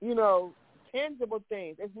 tangible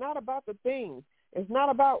things. It's not about the things. It's not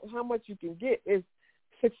about how much you can get. It's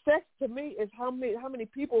success to me is how many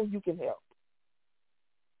people you can help.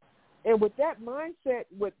 And with that mindset,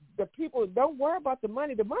 with the people, don't worry about the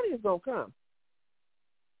money. The money is going to come.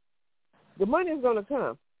 The money is going to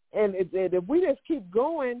come. And if we just keep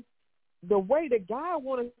going the way that God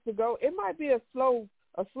wants us to go, it might be a slow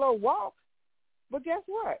walk. But guess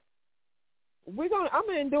what? I'm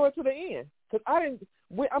gonna endure it to the end because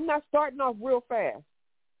I'm not starting off real fast.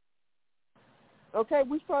 Okay,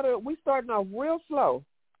 we starting off real slow.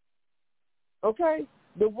 Okay,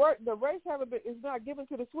 the race is not given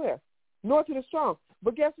to the swift, nor to the strong.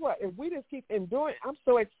 But guess what? If we just keep enduring, I'm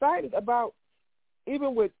so excited about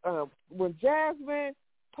even with Jasmine,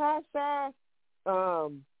 Pasha,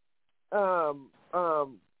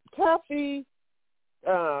 Tuffy.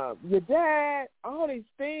 Your dad, all these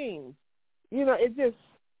things, it just,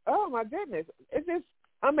 oh my goodness,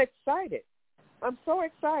 I'm excited. I'm so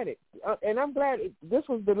excited. And I'm glad this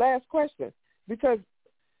was the last question because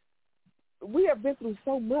we have been through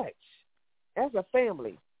so much as a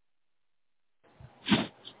family.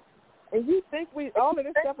 And you think all of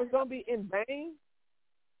this stuff is going to be in vain?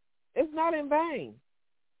 It's not in vain.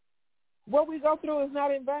 What we go through is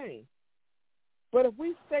not in vain. But if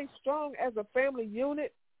we stay strong as a family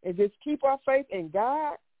unit and just keep our faith in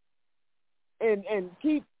God and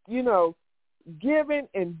keep, giving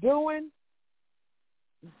and doing,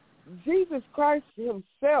 Jesus Christ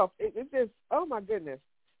Himself, it's just, oh my goodness,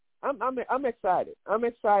 I'm excited. I'm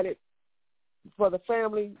excited for the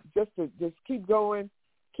family just to keep going,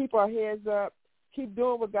 keep our heads up, keep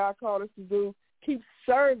doing what God called us to do, keep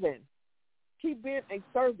serving, keep being a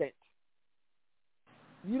servant.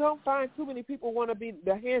 You don't find too many people want to be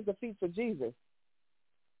the hands and feet for Jesus.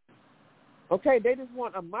 Okay, they just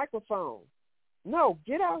want a microphone. No,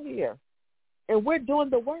 get out here. And we're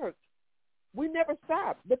doing the work. We never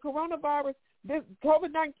stopped. The coronavirus, this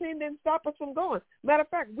COVID-19 didn't stop us from going. Matter of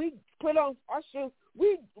fact, we put on our shoes.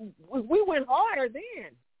 We went harder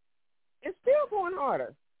then. It's still going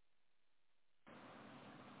harder.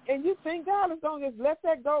 And you think God is going to just let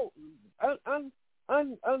that go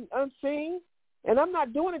unseen? And I'm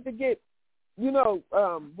not doing it to get,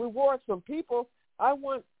 rewards from people. I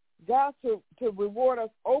want God to reward us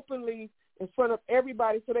openly in front of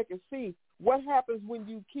everybody so they can see what happens when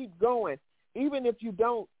you keep going, even if you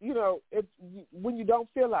don't, when you don't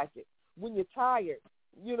feel like it, when you're tired,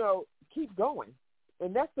 keep going.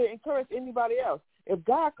 And that's to encourage anybody else. If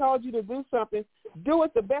God called you to do something, do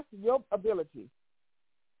it the best of your ability.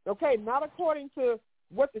 Okay, not according to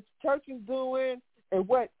what the church is doing and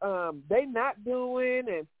what they not doing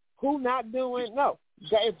and who not doing. No,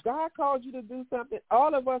 if God called you to do something,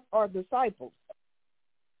 all of us are disciples.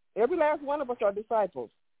 Every last one of us are disciples.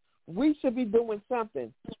 We should be doing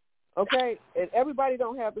something, okay? And everybody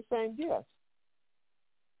don't have the same gifts.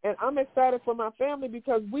 And I'm excited for my family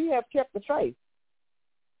because we have kept the faith.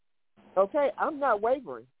 Okay, I'm not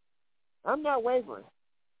wavering. I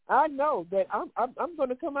know that I'm going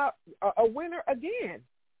to come out a winner again.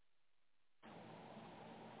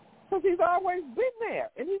 Because he's always been there,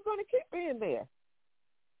 and he's going to keep being there.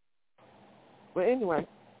 But anyway,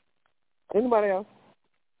 anybody else?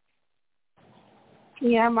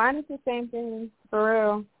 Yeah, mine is the same thing, for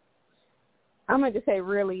real. I'm going to say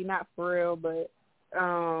really, not for real, but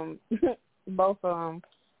both of them.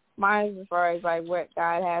 Mine is as far as, like, what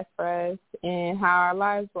God has for us and how our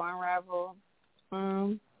lives will unravel.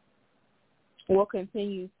 Will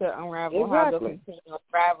continue to unravel. Exactly. How they'll continue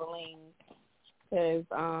unraveling. Because,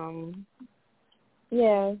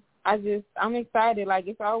 I'm excited. Like,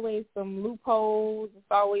 it's always some loopholes. It's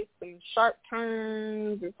always some sharp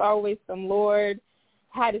turns. It's always some, Lord,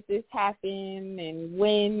 how did this happen and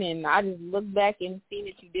when? And I just look back and see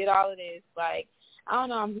that you did all of this. Like, I don't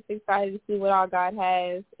know. I'm just excited to see what all God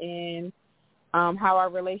has and how our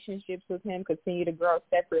relationships with him continue to grow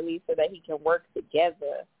separately so that he can work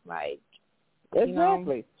together. Like,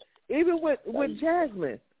 exactly. Even with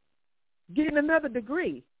Jasmine getting another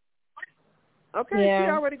degree. Okay, yeah.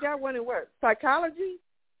 She already got one in what? Psychology.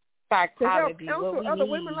 To help counsel other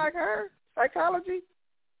women like her. Psychology.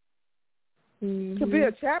 Mm-hmm. To be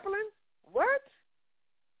a chaplain. What?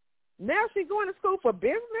 Now she's going to school for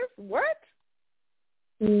business. What?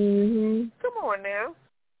 Mm-hmm. Come on now.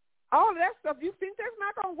 All that stuff, you think that's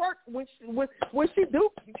not going to work when she do?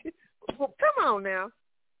 Well, come on now.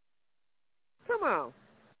 Come on.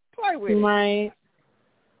 Play with it. Right.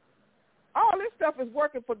 All this stuff is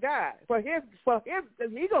working for God. For him,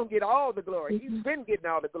 he's going to get all the glory. Mm-hmm. He's been getting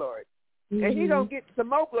all the glory. Mm-hmm. And he's going to get some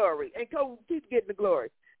more glory and keep getting the glory.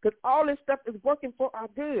 Because all this stuff is working for our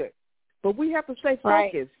good. But we have to stay focused.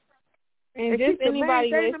 Right. And just anybody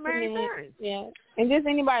listening, yeah. And just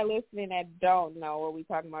anybody listening that don't know what we're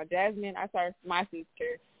talking about. Jasmine, my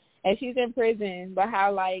sister, and she's in prison, but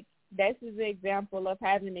how, like, this is an example of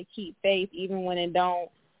having to keep faith even when it don't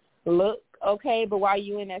look okay. But while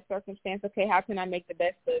you in that circumstance, okay, how can I make the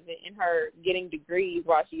best of it? And her getting degrees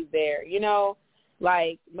while she's there,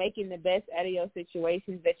 like making the best out of your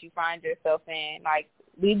situations that you find yourself in. Like,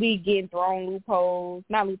 we be getting thrown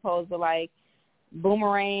not loopholes, but like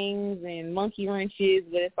boomerangs and monkey wrenches,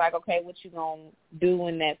 but it's like, okay, what you gonna do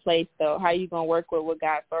in that place though? How you gonna work with what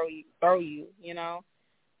God throw you,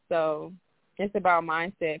 So it's about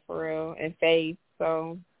mindset for real and faith.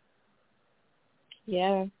 So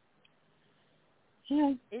yeah.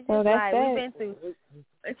 It's so just that's like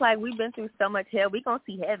it's like we've been through so much hell. We gonna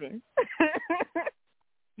see heaven.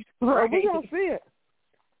 Right. We gonna see it.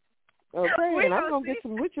 Okay, and I'm gonna get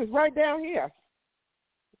some witches right down here.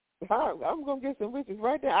 I'm going to get some witches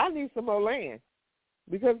right there. I need some more land.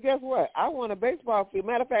 Because guess what? I want a baseball field.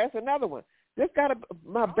 Matter of fact, that's another one. This got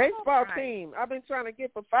my baseball team I've been trying to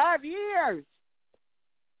get for 5 years.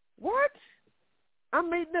 What?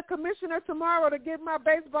 I'm meeting the commissioner tomorrow to get my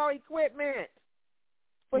baseball equipment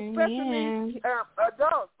for special needs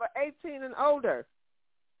adults for 18 and older.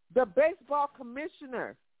 The baseball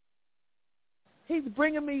commissioner. He's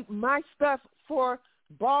bringing me my stuff for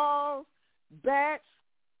balls, bats,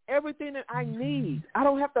 everything that I need. I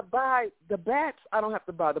don't have to buy the bats. I don't have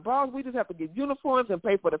to buy the balls. We just have to get uniforms and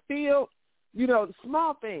pay for the field, the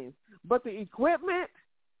small things. But the equipment,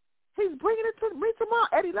 he's bringing it to me tomorrow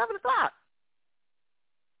at 11 o'clock.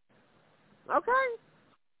 Okay?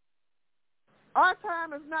 Our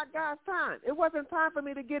time is not God's time. It wasn't time for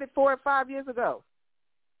me to get it 4 or 5 years ago.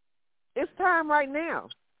 It's time right now.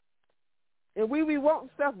 And we be wanting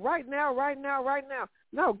stuff right now.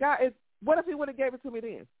 No, God, what if he would have gave it to me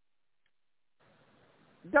then?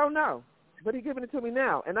 Don't know. but He's giving it to me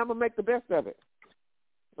now, and I'm going to make the best of it.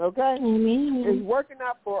 Okay? Amen. It's working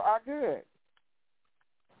out for our good.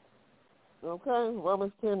 Okay?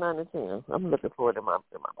 Romans 10:9-10. I'm looking for it in my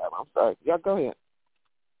Bible. I'm sorry. Y'all go ahead.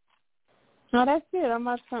 No, that's it. I'm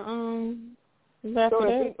about to wrap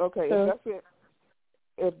it up.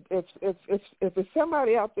 If that's it. If there's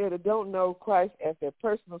somebody out there that don't know Christ as their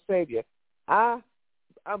personal Savior, I'm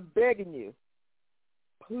begging you,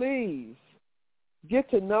 please get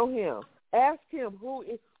to know Him. Ask Him,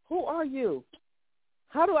 who are you?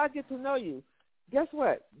 How do I get to know you? Guess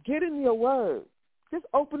what? Get in your Word. Just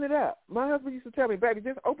open it up. My husband used to tell me, baby,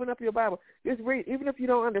 just open up your Bible. Just read. Even if you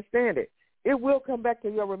don't understand it, it will come back to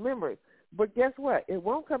your remembrance. But guess what? It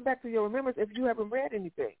won't come back to your remembrance if you haven't read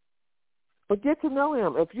anything. But get to know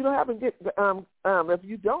Him. If you if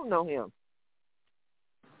you don't know Him,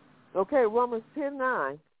 okay. Romans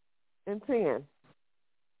 10:9-10.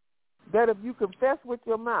 That if you confess with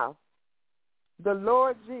your mouth the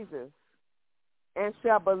Lord Jesus and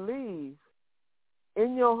shall believe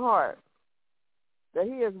in your heart that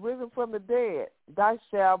He has risen from the dead, thou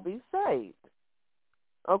shalt be saved.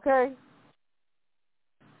 Okay?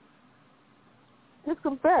 Just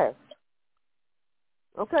confess.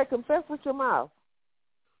 Okay, confess with your mouth.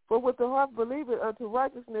 For with the heart believeth unto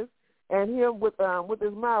righteousness, and him with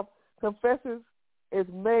his mouth confesses is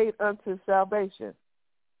made unto salvation.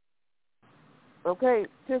 Okay,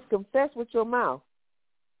 just confess with your mouth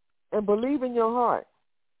and believe in your heart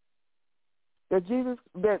that Jesus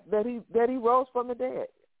that he rose from the dead,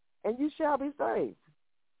 and you shall be saved.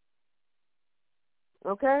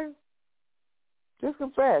 Okay? Just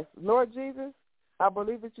confess, Lord Jesus, I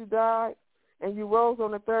believe that you died and you rose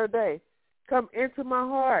on the third day. Come into my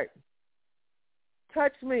heart.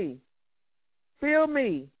 Touch me. Fill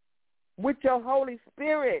me with your Holy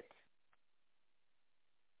Spirit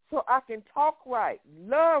so I can talk right,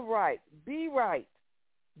 love right, be right,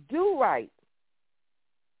 do right.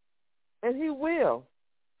 And He will.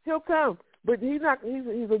 He'll come. But he's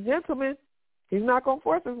a gentleman. He's not going to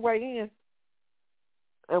force his way in.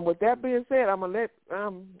 And with that being said, I'm going to let,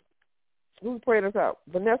 who's praying us out?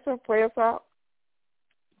 Vanessa, pray us out.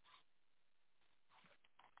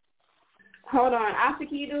 Hold on. Asha,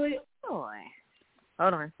 can you do it? Boy.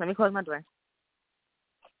 Hold on. Let me close my door.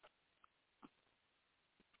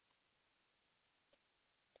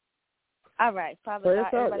 All right. Father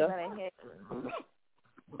God, everybody bow their head.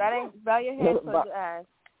 Bow your head, close your eyes.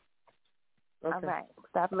 Okay. All right.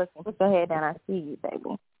 Stop looking. Put your head down. I see you,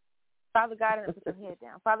 baby. Father God, and put your head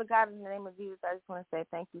down. Father God, in the name of Jesus, I just want to say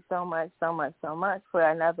thank you so much for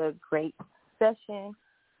another great session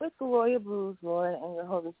with the Royal Blues, Lord, and your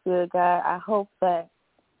Holy Spirit, God. I hope that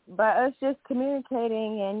by us just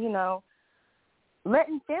communicating and,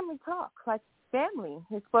 letting family talk like family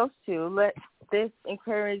is supposed to, let this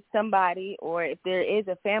encourage somebody, or if there is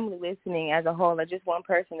a family listening as a whole, or just one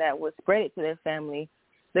person that would spread it to their family,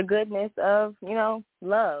 the goodness of,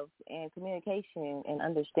 love and communication and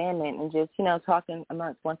understanding and just, talking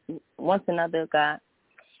amongst one another, God.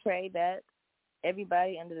 Pray that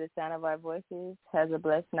everybody under the sound of our voices has a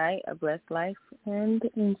blessed night, a blessed life, and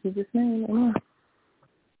in Jesus' name, amen.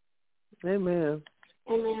 Amen.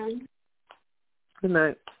 Amen. Good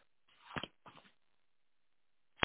night.